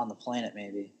coach on the planet,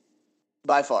 maybe.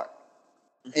 By far.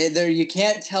 You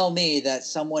can't tell me that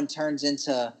someone turns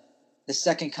into the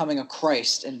second coming of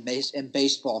Christ in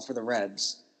baseball for the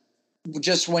Reds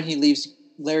just when he leaves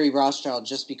Larry Rothschild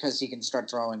just because he can start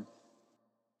throwing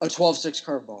a 12-6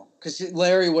 curveball. Because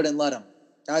Larry wouldn't let him.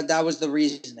 That was the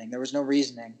reasoning. There was no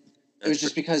reasoning. It was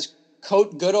just because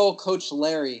good old Coach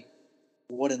Larry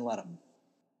wouldn't let him.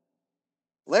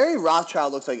 Larry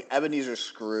Rothschild looks like Ebenezer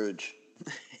Scrooge.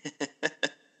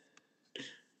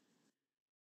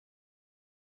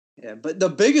 Yeah, but the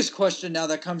biggest question now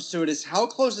that comes to it is how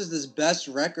close is this best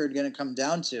record going to come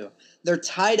down to? They're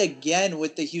tied again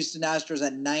with the Houston Astros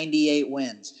at 98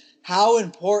 wins. How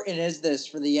important is this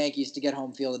for the Yankees to get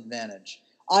home field advantage?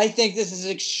 I think this is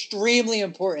extremely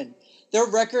important. Their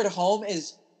record home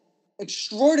is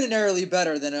extraordinarily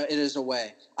better than it is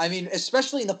away. I mean,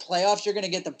 especially in the playoffs, you're going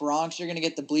to get the Bronx, you're going to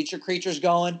get the bleacher creatures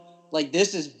going. Like,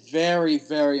 this is very,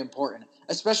 very important,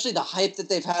 especially the hype that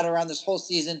they've had around this whole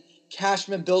season.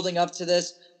 Cashman building up to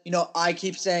this. I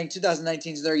keep saying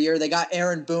 2019 is their year. They got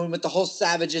Aaron Boone with the whole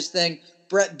Savages thing.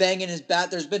 Brett banging his bat.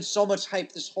 There's been so much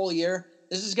hype this whole year.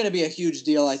 This is going to be a huge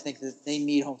deal. I think that they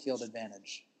need home field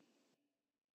advantage.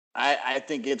 I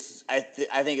think it's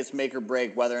make or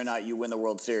break whether or not you win the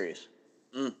World Series.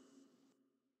 Mm.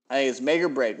 I think it's make or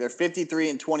break. They're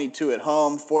 53-22 at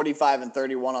home,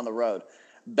 45-31 on the road.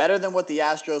 Better than what the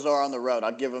Astros are on the road.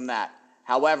 I'll give them that.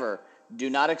 However, do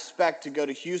not expect to go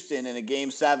to Houston in a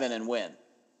Game 7 and win.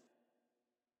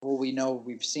 Well,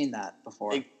 we've seen that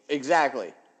before.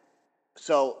 Exactly.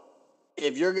 So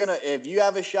if you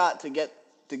have a shot to get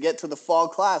to the Fall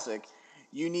Classic,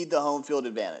 you need the home field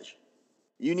advantage.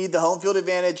 You need the home field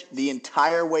advantage the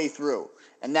entire way through,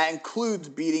 and that includes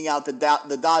beating out the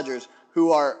Dodgers,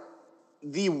 who are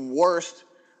the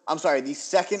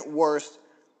second worst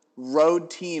road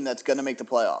team that's going to make the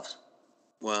playoffs.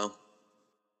 Wow.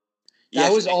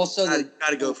 That was also got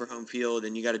to go for home field,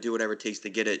 and you got to do whatever it takes to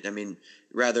get it. I mean,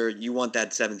 rather you want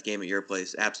that 7th game at your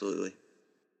place, absolutely.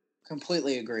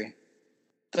 Completely agree.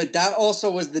 But that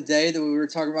also was the day that we were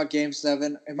talking about Game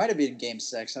 7. It might have been Game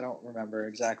 6. I don't remember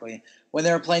exactly. When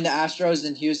they were playing the Astros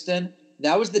in Houston,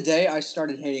 that was the day I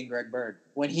started hating Greg Bird.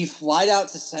 When he flied out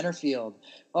to center field.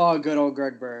 Oh, good old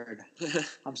Greg Bird.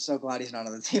 I'm so glad he's not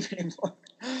on the team anymore.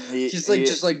 He's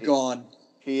just gone.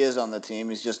 He is on the team.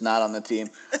 He's just not on the team.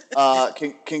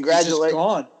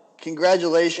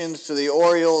 Congratulations to the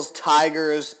Orioles,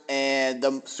 Tigers, and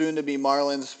the soon-to-be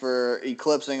Marlins for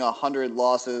eclipsing 100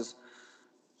 losses.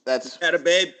 That's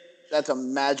a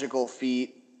magical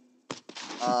feat.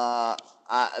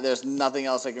 There's nothing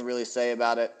else I can really say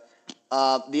about it.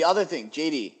 The other thing,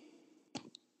 JD,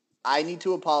 I need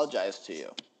to apologize to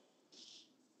you.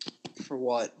 For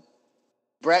what?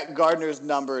 Brett Gardner's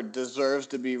number deserves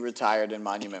to be retired in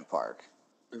Monument Park.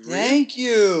 Really? Thank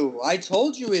you. I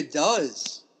told you it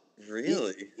does.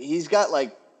 Really? He's got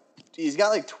like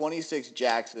 26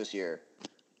 jacks this year.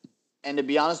 And to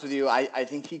be honest with you, I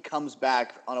think he comes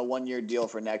back on a 1-year deal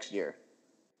for next year.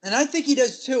 And I think he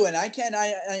does too. And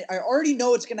I already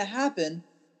know it's going to happen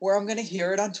where I'm going to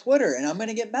hear it on Twitter and I'm going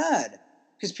to get mad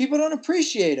because people don't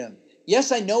appreciate him.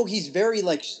 Yes, I know he's very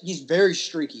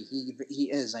streaky. He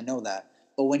is. I know that.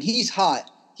 But when he's hot,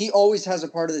 he always has a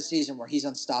part of the season where he's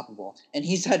unstoppable. And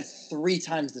he's had 3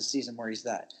 times this season where he's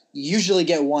that. You usually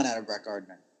get 1 out of Brett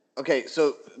Gardner. Okay,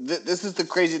 so this is the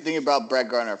crazy thing about Brett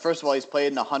Gardner. First of all, he's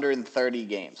played in 130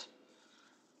 games.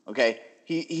 Okay,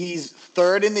 he's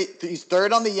third on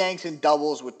the Yanks in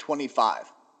doubles with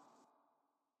 25.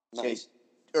 Nice. Okay.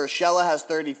 Urshela has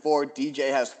 34, DJ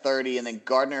has 30, and then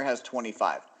Gardner has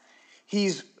 25.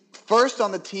 He's first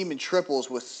on the team in triples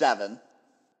with 7.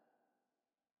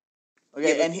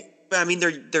 Okay, yeah,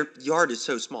 their yard is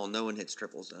so small, no one hits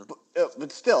triples though. But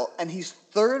still, and he's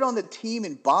third on the team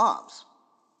in bombs.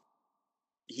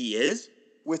 He is?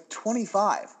 With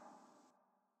 25.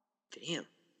 Damn.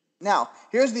 Now,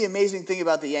 here's the amazing thing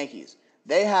about the Yankees.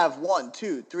 They have 1,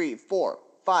 2, 3, 4,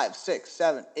 5, 6,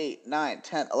 7, 8, 9,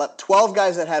 10, 11, 12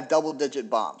 guys that have double-digit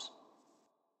bombs.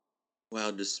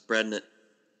 Wow, just spreading it.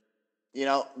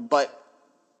 But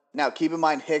now keep in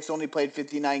mind, Hicks only played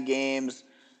 59 games.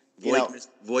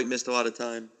 Voit missed a lot of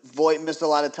time. Voit missed a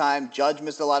lot of time. Judge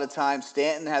missed a lot of time.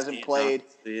 Stanton hasn't played.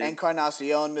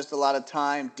 Encarnacion missed a lot of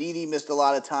time. Didi missed a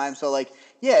lot of time. So, is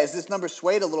this number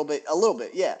swayed a little bit? A little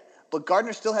bit, yeah. But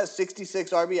Gardner still has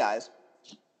 66 RBIs.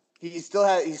 He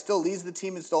still leads the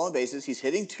team in stolen bases. He's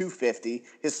hitting 250.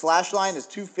 His slash line is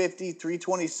 250,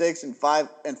 326, and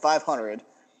 500.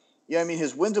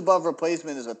 His wins above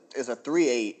replacement is a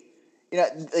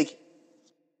 3.8.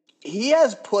 He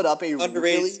has put up a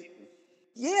underrated.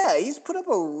 He's put up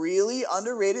a really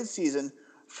underrated season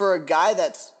for a guy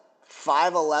that's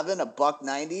 5'11",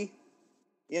 $190.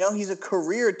 He's a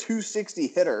career 260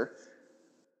 hitter.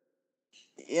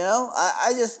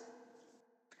 I just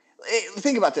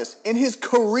think about this. In his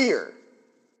career,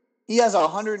 he has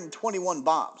 121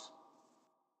 bombs.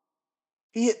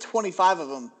 He hit 25 of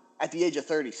them at the age of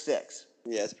 36.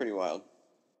 Yeah, it's pretty wild.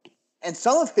 And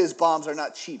some of his bombs are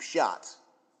not cheap shots.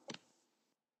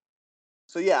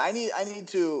 So yeah, I need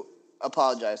to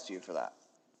apologize to you for that.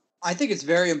 I think it's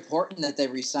very important that they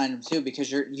re-sign him too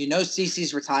because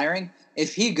CeCe's retiring.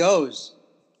 If he goes,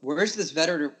 where's this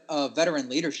veteran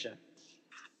leadership?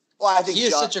 Well, I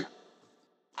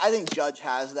think Judge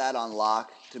has that on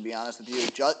lock. To be honest with you,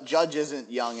 Judge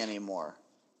isn't young anymore.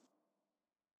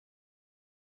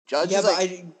 Judge is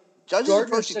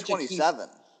approaching 27.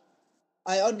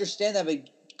 I understand that, but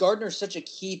Gardner's such a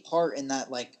key part in that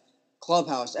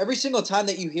clubhouse. Every single time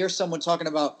that you hear someone talking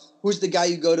about who's the guy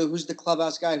you go to, who's the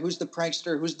clubhouse guy, who's the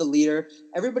prankster, who's the leader,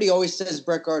 everybody always says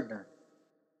Brett Gardner.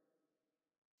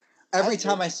 Every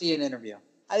time I see an interview.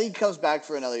 I think he comes back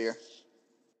for another year.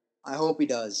 I hope he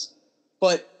does.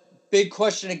 But big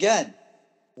question again.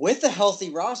 With a healthy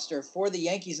roster for the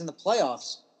Yankees in the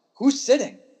playoffs, who's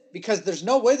sitting? Because there's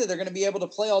no way that they're going to be able to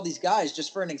play all these guys.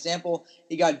 Just for an example,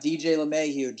 you got DJ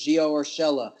LeMahieu, Gio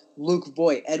Urshela, Luke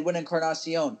Voigt, Edwin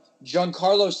Encarnacion,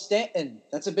 Giancarlo Stanton.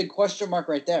 That's a big question mark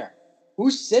right there.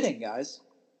 Who's sitting, guys?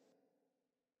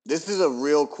 This is a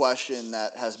real question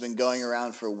that has been going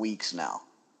around for weeks now.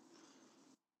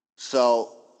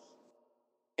 So,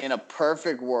 in a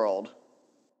perfect world,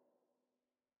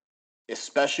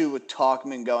 especially with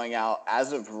Tauchman going out,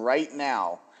 as of right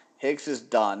now, Hicks is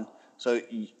done. So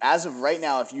as of right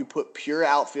now, if you put pure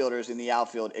outfielders in the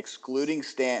outfield, excluding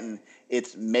Stanton,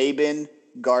 it's Maben,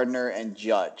 Gardner, and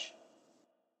Judge.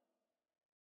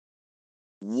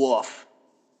 Woof.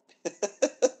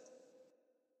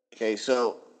 Okay,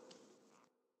 so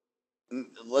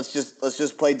let's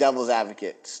just play devil's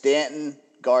advocate. Stanton,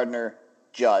 Gardner,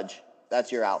 Judge.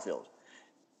 That's your outfield.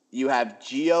 You have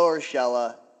Gio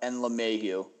Urshela and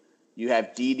LeMahieu. You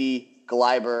have Didi,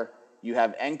 Gleiber. You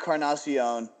have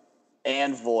Encarnacion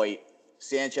and Voigt.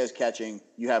 Sanchez catching.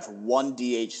 You have one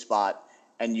DH spot,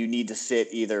 and you need to sit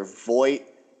either Voigt,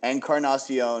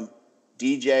 Encarnacion,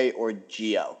 DJ, or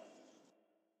Gio.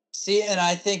 See, and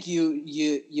I think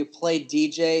you play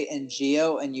DJ and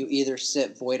Gio, and you either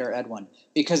sit Voigt or Edwin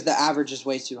because the average is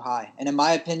way too high. And in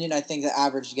my opinion, I think the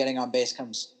average getting on base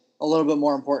comes a little bit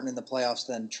more important in the playoffs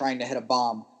than trying to hit a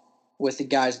bomb with the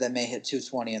guys that may hit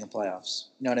 220 in the playoffs.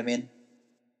 You know what I mean?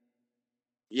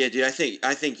 Yeah, dude,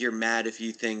 I think you're mad if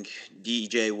you think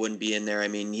DJ wouldn't be in there. I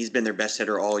mean, he's been their best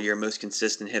hitter all year, most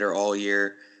consistent hitter all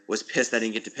year. Was pissed I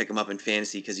didn't get to pick him up in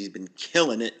fantasy because he's been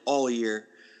killing it all year.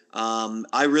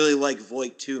 I really like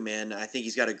Voigt too, man. I think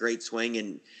he's got a great swing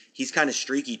and he's kind of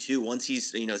streaky too. Once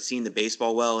he's seen the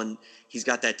baseball well and he's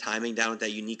got that timing down with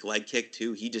that unique leg kick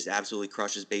too, he just absolutely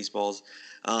crushes baseballs.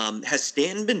 Has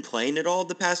Stanton been playing at all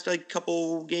the past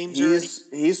couple games?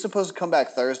 He's supposed to come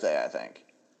back Thursday, I think.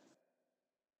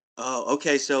 Oh,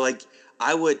 okay. So it's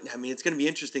going to be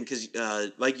interesting because,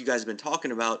 like you guys have been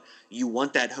talking about, you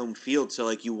want that home field. So,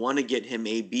 you want to get him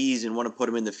ABs and want to put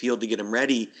him in the field to get him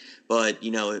ready. But,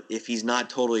 if he's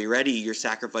not totally ready, you're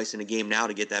sacrificing a game now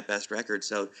to get that best record.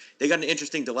 So, they got an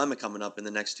interesting dilemma coming up in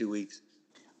the next 2 weeks.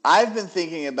 I've been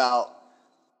thinking about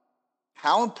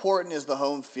how important is the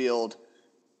home field,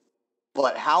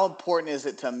 but how important is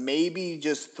it to maybe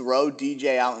just throw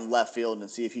DJ out in left field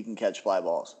and see if he can catch fly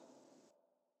balls?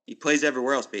 He plays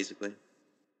everywhere else, basically.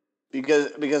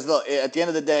 Because look, at the end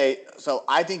of the day, so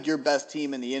I think your best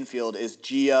team in the infield is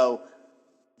Gio,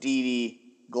 Didi,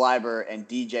 Gleiber, and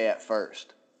DJ at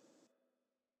first.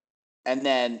 And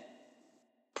then,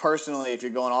 personally, if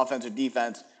you're going offense or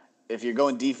defense, if you're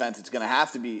going defense, it's going to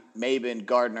have to be Maben,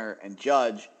 Gardner, and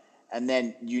Judge. And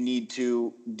then you need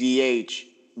to DH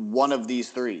one of these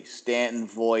three, Stanton,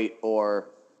 Voigt, or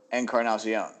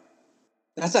Encarnacion.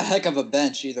 That's a heck of a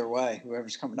bench either way,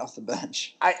 whoever's coming off the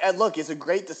bench. I look, it's a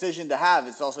great decision to have.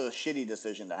 It's also a shitty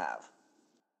decision to have.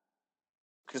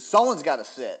 Because someone's got to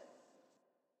sit.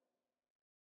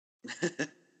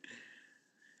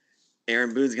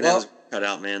 Aaron Boone's going to have his cut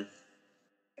out, man.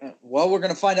 Well, we're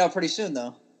going to find out pretty soon,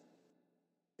 though.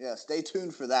 Yeah, stay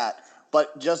tuned for that.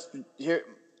 But just here,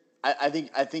 I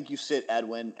think you sit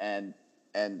Edwin and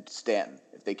Stanton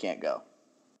if they can't go.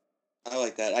 I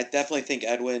like that. I definitely think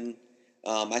Edwin.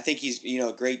 I think he's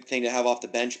a great thing to have off the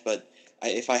bench. But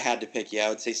if I had to pick, I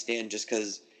would say Stanton just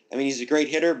because he's a great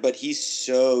hitter, but he's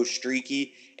so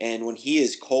streaky, and when he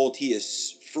is cold, he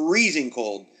is freezing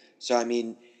cold. So I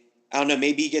don't know.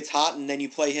 Maybe he gets hot, and then you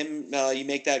play him. You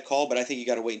make that call, but I think you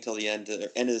got to wait until the end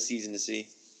of the season to see.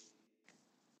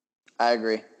 I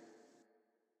agree.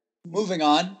 Moving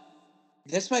on.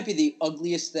 This might be the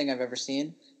ugliest thing I've ever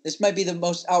seen. This might be the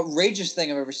most outrageous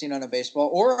thing I've ever seen on a baseball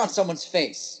or on someone's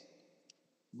face.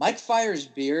 Mike Fiers'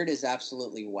 beard is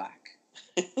absolutely whack.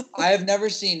 I have never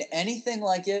seen anything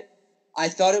like it. I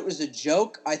thought it was a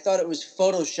joke. I thought it was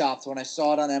photoshopped when I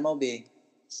saw it on MLB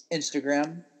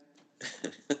Instagram.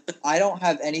 I don't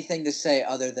have anything to say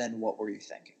other than what were you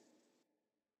thinking?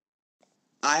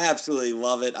 I absolutely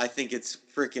love it. I think it's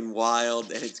freaking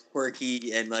wild and it's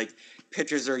quirky and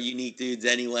pitchers are unique dudes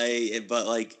anyway.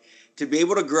 But to be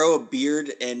able to grow a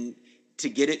beard and to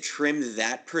get it trimmed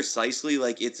that precisely,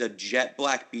 it's a jet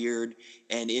black beard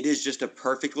and it is just a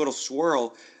perfect little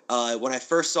swirl. When I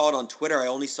first saw it on Twitter, I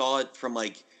only saw it from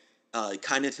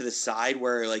kind of to the side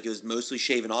where it was mostly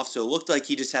shaven off. So it looked like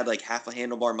he just had half a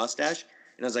handlebar mustache.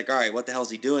 And I was like, all right, what the hell is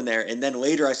he doing there? And then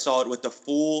later I saw it with the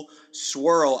full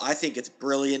swirl. I think it's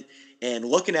brilliant. And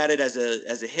looking at it as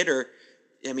a hitter,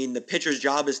 the pitcher's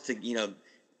job is to,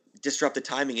 disrupt the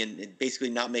timing and basically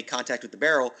not make contact with the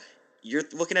barrel, you're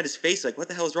looking at his face like, what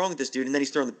the hell is wrong with this dude? And then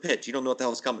he's throwing the pitch. You don't know what the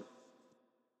hell is coming.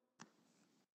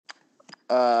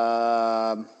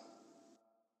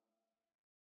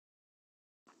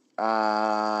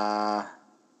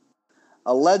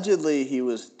 Allegedly, he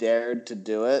was dared to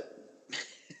do it.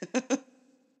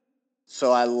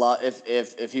 So I love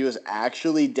if he was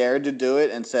actually dared to do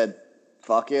it and said,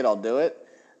 "Fuck it, I'll do it."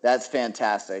 That's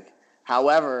fantastic.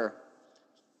 However,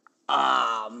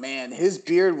 man, his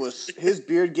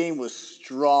beard game was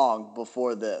strong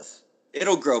before this.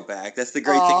 It'll grow back. That's the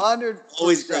great thing. 100%.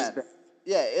 Always grows back.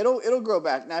 Yeah, it'll grow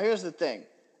back. Now here's the thing.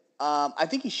 I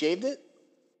think he shaved it.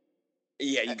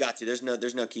 Yeah, you got to. There's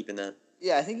no keeping that.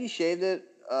 Yeah, I think he shaved it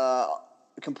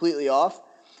completely off.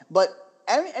 But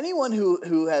anyone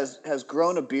who has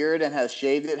grown a beard and has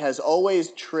shaved it has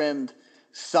always trimmed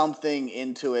something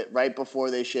into it right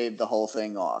before they shaved the whole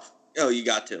thing off. Oh, you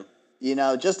got to.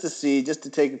 Just to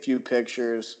take a few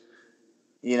pictures,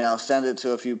 send it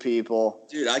to a few people.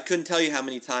 Dude, I couldn't tell you how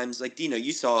many times, like, Dino,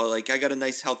 you saw, like, I got a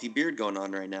nice healthy beard going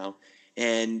on right now.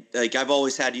 And, like, I've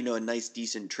always had, a nice,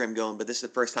 decent trim going, but this is the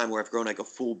first time where I've grown, like, a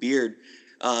full beard.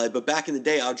 But back in the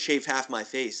day, I would shave half my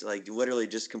face, like, literally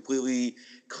just completely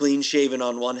clean shaven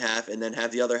on one half and then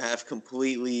have the other half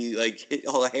completely, like,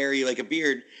 all hairy like a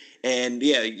beard. And,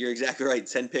 yeah, you're exactly right.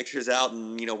 Send pictures out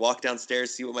and, walk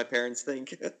downstairs, see what my parents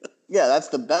think. Yeah, that's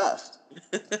the best.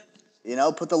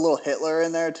 Put the little Hitler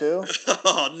in there, too.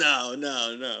 Oh,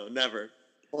 no, never.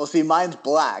 Well, see, mine's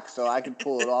black, so I can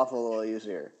pull it off a little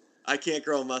easier. I can't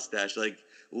grow a mustache. Like,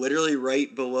 literally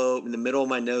right below, in the middle of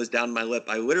my nose, down my lip.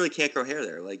 I literally can't grow hair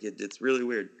there. Like, it's really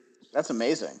weird. That's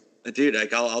amazing. Dude,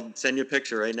 like, I'll send you a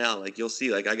picture right now. Like, you'll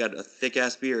see, like, I got a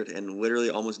thick-ass beard and literally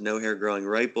almost no hair growing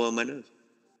right below my nose.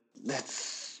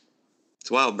 It's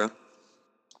wild, bro.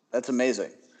 That's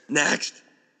amazing. Next.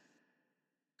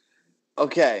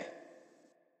 Okay.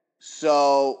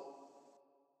 So,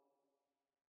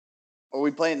 are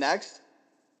we playing next?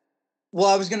 Well,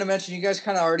 I was going to mention, you guys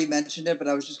kind of already mentioned it, but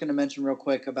I was just going to mention real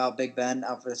quick about Big Ben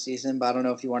out for the season, but I don't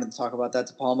know if you wanted to talk about that,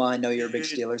 De Palma. I know you're a big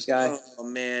Steelers guy. Oh,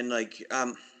 man, like,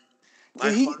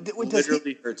 my heart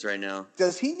literally hurts right now.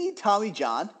 Does he need Tommy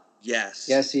John? Yes.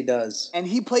 Yes, he does. And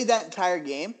he played that entire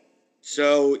game?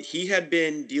 So he had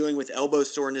been dealing with elbow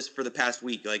soreness for the past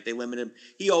week. Like, they limited him.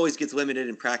 He always gets limited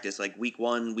in practice, like week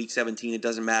 1, week 17. It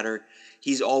doesn't matter.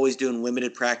 He's always doing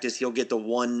limited practice. He'll get the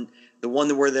one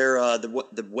where they're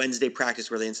the Wednesday practice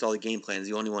where they install the game plan is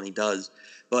the only one he does.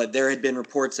 But there had been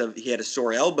reports of he had a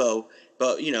sore elbow.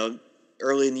 But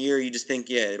early in the year, you just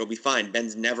think, yeah, it'll be fine.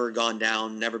 Ben's never gone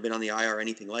down, never been on the IR or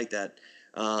anything like that.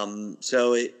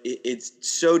 So it's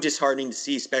so disheartening to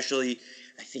see, especially.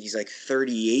 I think he's like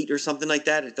 38 or something like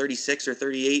that, or 36 or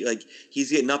 38. Like,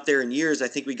 he's getting up there in years. I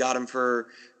think we got him for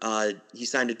he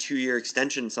signed a 2-year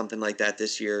extension, something like that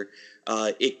this year.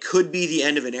 It could be the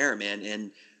end of an era, man.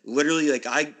 And literally, like,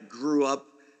 I grew up,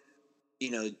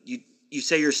 you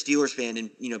say you're a Steelers fan and,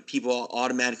 people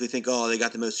automatically think, oh, they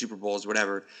got the most Super Bowls,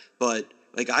 whatever. But,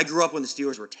 like, I grew up when the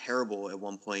Steelers were terrible at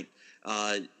one point.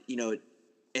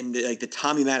 And like the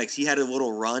Tommy Maddox, he had a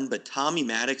little run, but Tommy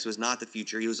Maddox was not the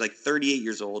future. He was like 38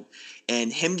 years old, and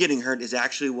him getting hurt is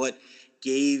actually what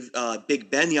gave Big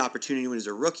Ben the opportunity when he was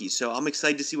a rookie. So I'm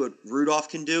excited to see what Rudolph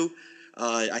can do.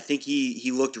 I think he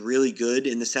looked really good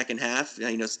in the second half.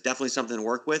 It's definitely something to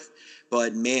work with.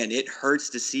 But man, it hurts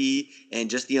to see, and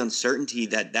just the uncertainty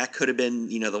that could have been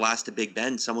the last of Big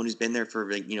Ben, someone who's been there for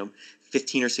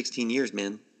 15 or 16 years,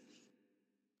 man.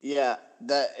 Yeah,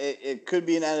 that it could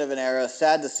be an end of an era.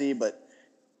 Sad to see, but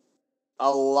a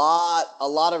lot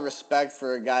of respect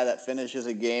for a guy that finishes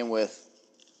a game with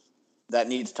that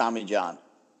needs Tommy John.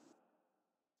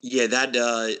 Yeah,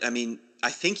 I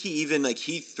think he even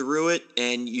he threw it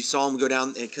and you saw him go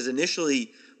down because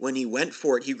initially when he went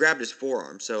for it, he grabbed his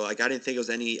forearm. So I didn't think it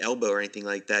was any elbow or anything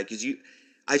like that because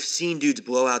I've seen dudes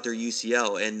blow out their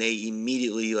UCL and they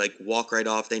immediately walk right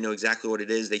off. They know exactly what it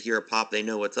is. They hear a pop. They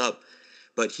know what's up.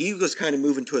 But he was kind of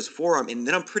moving to his forearm, and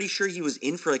then I'm pretty sure he was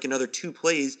in for another 2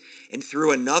 plays and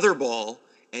threw another ball,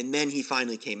 and then he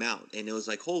finally came out. And it was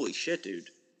like, holy shit, dude.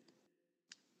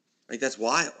 That's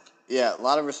wild. Yeah, a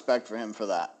lot of respect for him for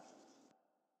that.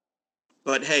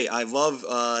 But, hey, I love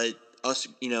us.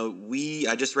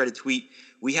 I just read a tweet.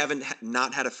 We haven't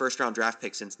not had a first-round draft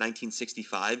pick since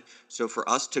 1965. So for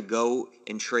us to go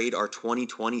and trade our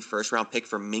 2020 first-round pick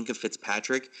for Minkah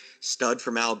Fitzpatrick, stud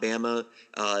from Alabama,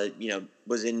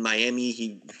 was in Miami.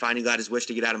 He finally got his wish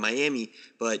to get out of Miami.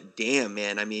 But damn,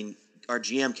 man, our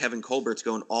GM Kevin Colbert's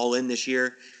going all in this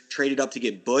year. Traded up to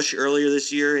get Bush earlier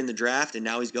this year in the draft, and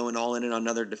now he's going all in on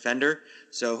another defender.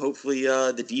 So hopefully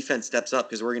the defense steps up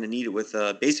because we're going to need it with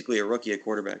basically a rookie at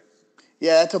quarterback.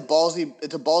 Yeah, it's a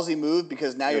ballsy move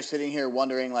because now you're sitting here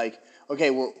wondering like, okay,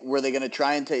 were they going to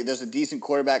try and take? There's a decent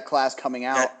quarterback class coming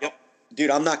out. Yep. Dude,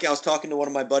 I was talking to one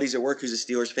of my buddies at work who's a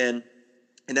Steelers fan,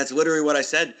 and that's literally what I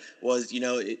said was,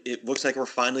 it looks like we're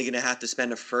finally going to have to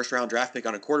spend a first-round draft pick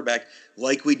on a quarterback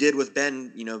like we did with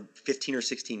Ben, 15 or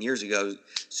 16 years ago.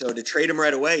 So to trade him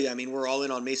right away, I mean, we're all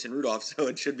in on Mason Rudolph, so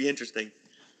it should be interesting.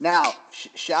 Now,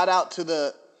 shout out to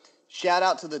the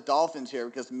Dolphins here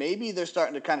because maybe they're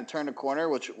starting to kind of turn a corner,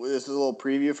 which this is a little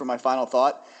preview for my final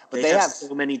thought. But they have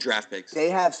so many draft picks. They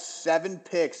have 7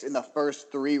 picks in the first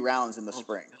 3 rounds in the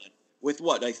spring. With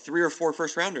what, like 3 or 4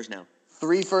 first-rounders now?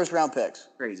 3 first-round picks.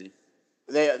 Crazy.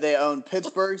 They own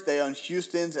Pittsburgh's, they own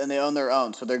Houston's, and they own their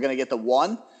own. So they're going to get the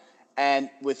 1. And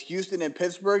with Houston and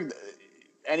Pittsburgh,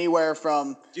 anywhere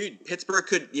from Pittsburgh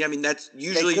could. Yeah, I mean that's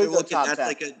usually you're looking at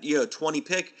like a 20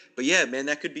 pick. But yeah, man,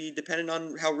 that could be depending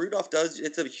on how Rudolph does.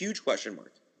 It's a huge question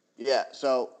mark. Yeah.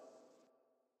 So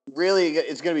really,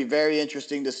 it's going to be very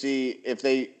interesting to see if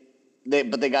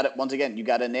but they got it once again. You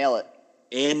got to nail it.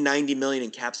 And $90 million in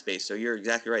cap space. So you're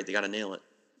exactly right. They got to nail it.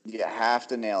 You have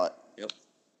to nail it. Yep.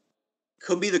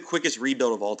 Could be the quickest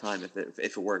rebuild of all time if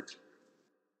it works.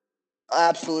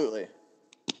 Absolutely.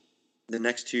 The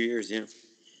next 2 years, yeah.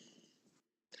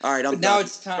 All right, now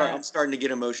it's time. I'm starting to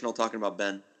get emotional talking about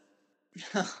Ben.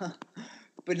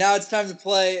 But now it's time to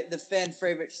play the fan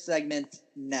favorite segment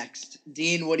next.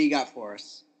 Dean, what do you got for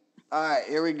us? All right,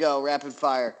 here we go. Rapid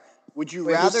fire. Would you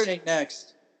Wait, rather? Who's saying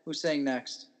next? Who's saying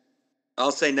next?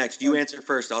 I'll say next. You answer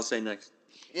first. I'll say next.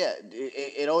 Yeah,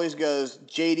 it always goes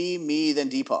JD, me, then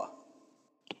Deepaw.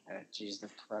 Jeez, the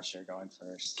pressure going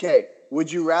first. Okay.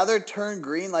 Would you rather turn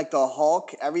green like the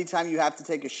Hulk every time you have to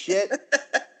take a shit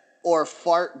or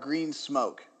fart green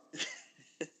smoke?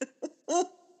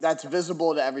 That's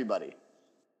visible to everybody.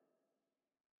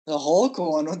 The Hulk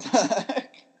one? What the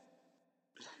heck?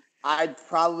 I'd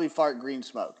probably fart green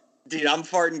smoke. Dude, I'm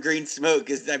farting green smoke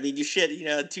because, I mean, you shit,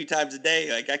 2 times a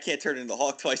day. Like, I can't turn into the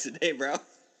Hulk twice a day, bro.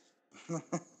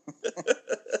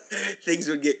 Things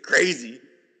would get crazy.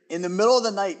 In the middle of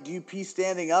the night, do you pee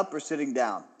standing up or sitting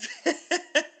down?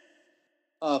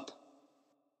 Up.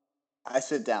 I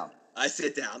sit down. I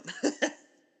sit down.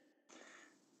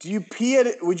 Do you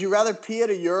would you rather pee at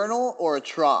a urinal or a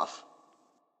trough?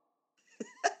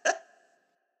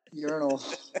 Urinal.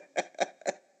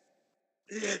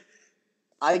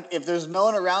 If there's no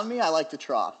one around me, I like the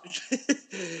trough.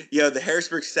 The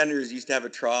Harrisburg Senators used to have a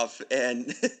trough,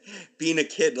 and being a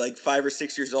kid, like 5 or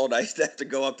 6 years old, I used to have to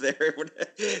go up there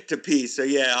to pee. So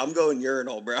yeah, I'm going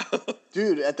urinal, bro.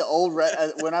 Dude, at the old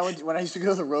when I used to go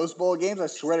to the Rose Bowl games, I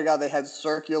swear to God, they had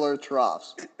circular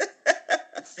troughs.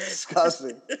 It's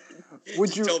disgusting.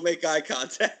 Don't make eye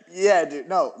contact? Yeah, dude.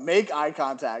 No, make eye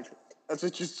contact. That's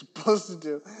what you're supposed to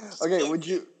do. Okay,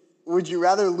 would you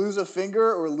rather lose a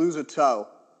finger or lose a toe?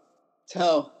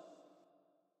 Toe.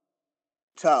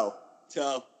 Toe.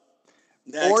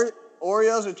 Next.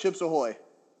 Oreos or Chips Ahoy?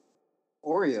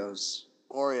 Oreos.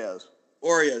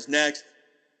 Oreos. Next.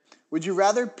 Would you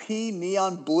rather pee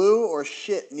neon blue or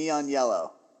shit neon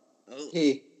yellow?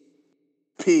 Pee.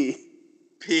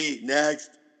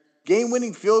 Next.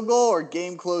 Game-winning field goal or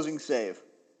game-closing save?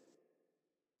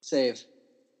 Save.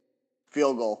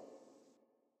 Field goal.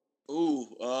 Ooh,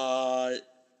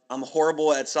 I'm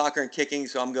horrible at soccer and kicking,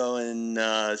 so I'm going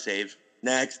save.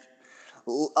 Next.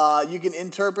 You can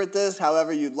interpret this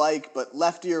however you'd like, but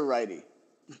lefty or righty?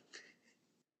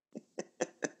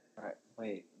 All right,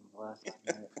 wait. Left.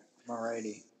 I'm a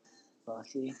righty.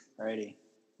 Lefty. Righty.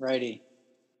 Righty.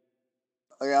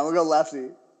 Okay, I'm going to go lefty.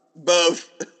 Both.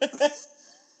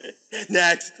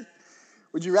 Next.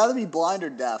 Would you rather be blind or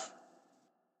deaf?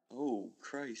 Oh,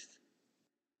 Christ.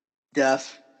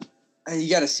 Deaf. You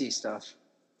got to see stuff.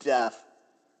 Deaf.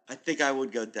 I think I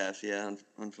would go deaf, yeah,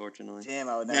 unfortunately. Damn,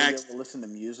 I would never be able to listen to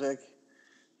music.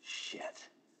 Shit.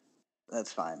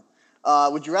 That's fine.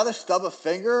 Would you rather stub a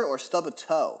finger or stub a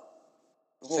toe?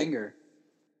 Finger.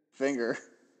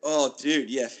 Oh, dude,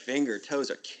 yeah, finger. Toes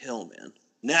are kill, man.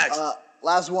 Next.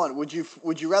 Last one. Would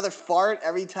you rather fart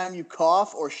every time you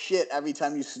cough or shit every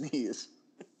time you sneeze?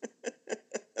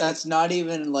 That's not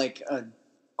even like a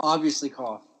obviously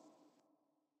cough.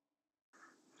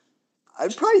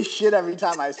 I'd probably shit every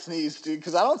time I sneeze, dude,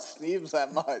 because I don't sneeze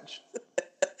that much.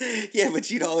 Yeah,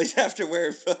 but you'd always have to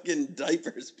wear fucking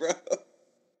diapers, bro.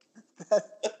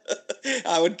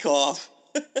 I would cough.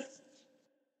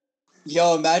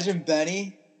 Yo, imagine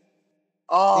Benny.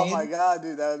 Oh, my God,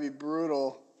 dude, that would be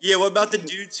brutal. Yeah, what about the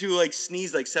dudes who like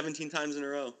sneeze like 17 times in a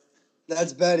row?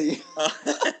 That's Betty.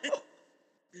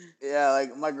 Yeah,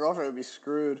 like my girlfriend would be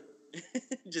screwed.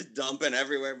 Just dumping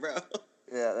everywhere, bro.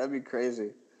 Yeah, that'd be crazy.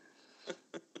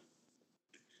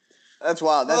 That's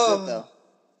wild. That's it though.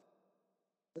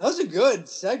 That was a good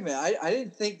segment. I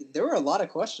didn't think there were a lot of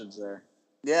questions there.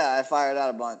 Yeah, I fired out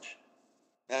a bunch.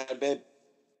 Babe.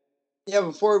 Yeah,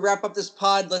 before we wrap up this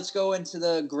pod, let's go into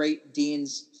the great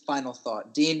Dean's final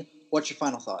thought. Dean, what's your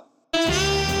final thought?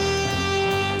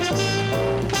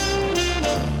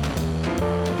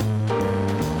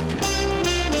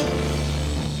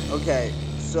 Okay,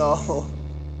 so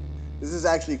this is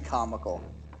actually comical.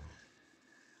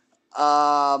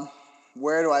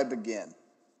 Where do I begin?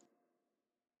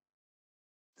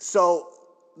 So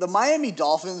the Miami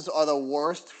Dolphins are the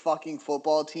worst fucking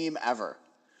football team ever.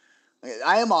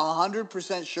 I am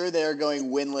 100% sure they are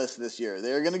going winless this year.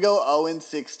 They're going to go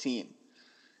 0-16,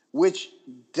 which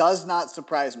does not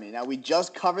surprise me. Now, we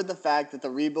just covered the fact that the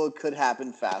rebuild could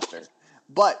happen faster.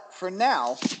 But for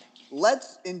now,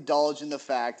 let's indulge in the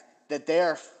fact that they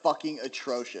are fucking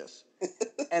atrocious.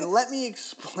 And let me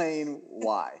explain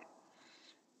why.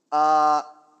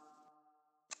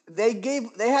 They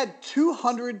had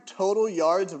 200 total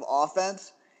yards of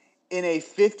offense in a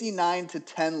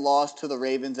 59-10 loss to the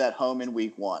Ravens at home in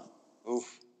week 1.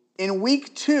 Oof. In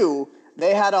week 2,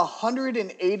 they had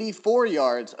 184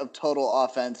 yards of total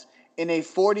offense in a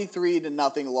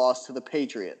 43-0 loss to the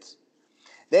Patriots.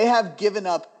 They have given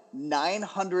up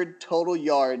 900 total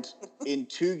yards in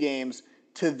 2 games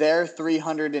to their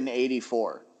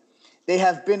 384. They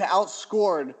have been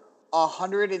outscored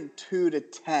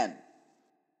 102-10.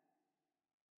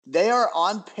 They are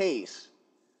on pace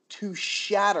to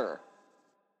shatter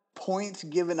points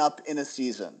given up in a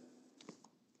season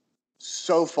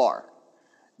so far.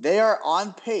 They are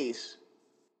on pace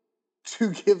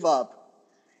to give up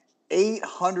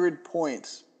 800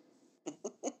 points.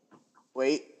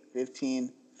 Wait,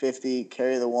 15, 50,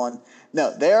 carry the 1.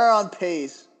 No, they are on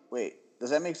pace. Wait, does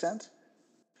that make sense?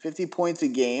 50 points a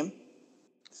game.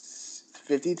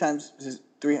 50 times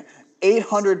 300.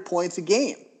 800 points a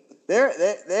game. They're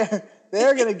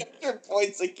going to 800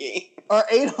 points a game. Or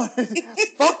 800.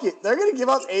 Fuck it. They're going to give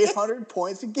up 800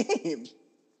 points a game.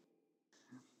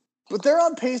 But they're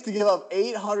on pace to give up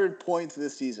 800 points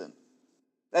this season.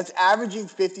 That's averaging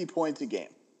 50 points a game.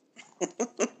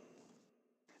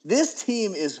 This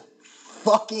team is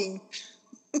fucking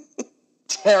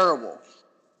terrible.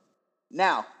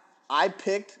 Now, I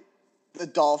picked the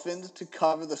Dolphins to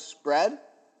cover the spread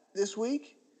this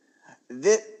week.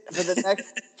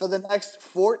 For the next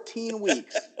 14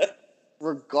 weeks,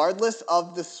 regardless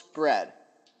of the spread,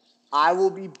 I will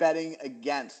be betting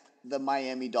against the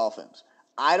Miami Dolphins.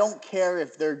 I don't care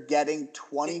if they're getting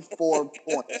 24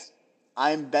 points.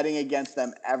 I'm betting against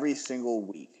them every single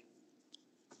week.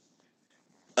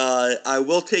 I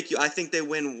will take you. I think they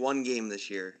win 1 game this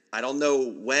year. I don't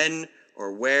know when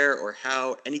or where or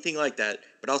how, anything like that,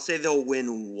 but I'll say they'll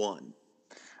win 1.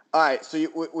 All right, so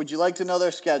would you like to know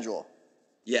their schedule?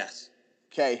 Yes.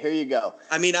 Okay, here you go.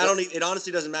 I mean, it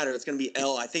honestly doesn't matter. It's going to be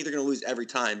L. I think they're going to lose every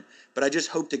time, but I just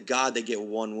hope to God they get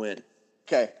 1 win.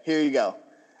 Okay, here you go.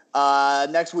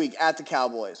 Next week at the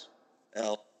Cowboys.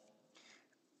 L.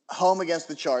 Home against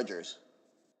the Chargers.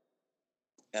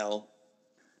 L.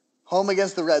 Home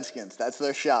against the Redskins. That's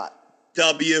their shot.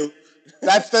 W.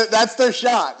 That's their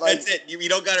shot. Like, That's it. You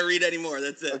don't got to read anymore.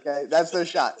 That's it. Okay, that's their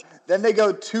shot. Then they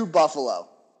go to Buffalo.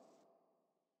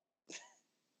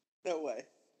 No way.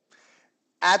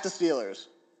 At the Steelers.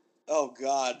 Oh,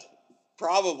 God.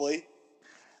 Probably.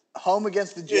 Home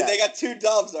against the Dude, Jets. they got 2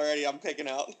 dubs already I'm picking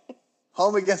out.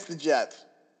 Home against the Jets.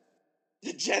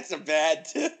 The Jets are bad,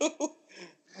 too.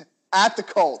 At the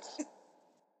Colts.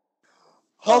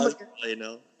 Home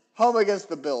against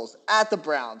the Bills. At the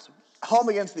Browns. Home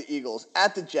against the Eagles.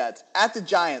 At the Jets. At the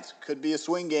Giants. Could be a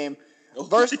swing game.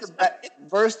 Versus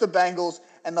the Bengals.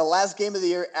 And the last game of the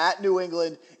year at New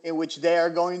England, in which they are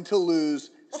going to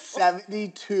lose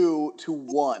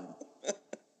 72-1.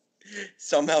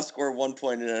 Somehow score 1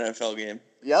 point in an NFL game.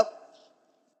 Yep.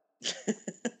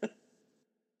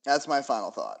 That's my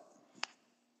final thought.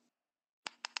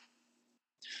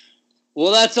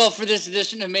 Well, that's all for this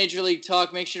edition of Major League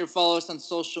Talk. Make sure to follow us on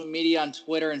social media on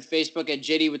Twitter and Facebook at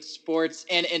JD with Sports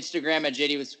and Instagram at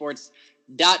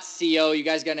jdwithsports.co. You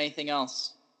guys got anything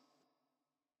else?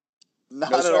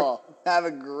 Not at all. Have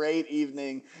a great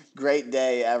evening, great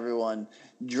day, everyone.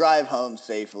 Drive home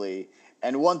safely.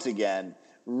 And once again,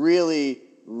 really,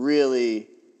 really,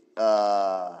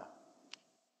 what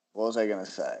was I going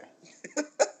to say?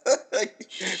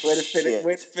 Shit.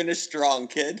 Way to finish strong,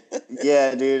 kid.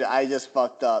 Yeah, dude, I just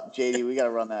fucked up. JD, we gotta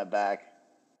run that back.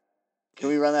 Can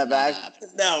we run that back?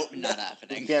 No. Not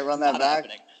happening. We can't run that Not back?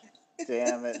 happening.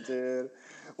 Damn it, dude.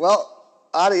 Well,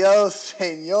 adios,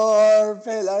 senor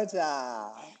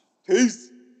pelota. Peace.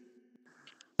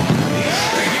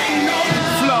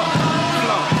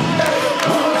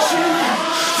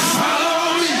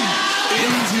 Follow me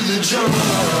into the jungle.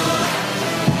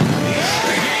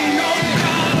 Ain't no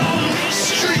God on the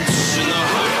streets in the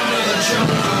heart of the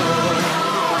jungle.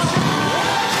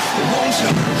 Won't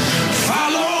you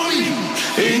follow me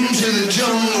into the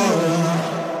jungle?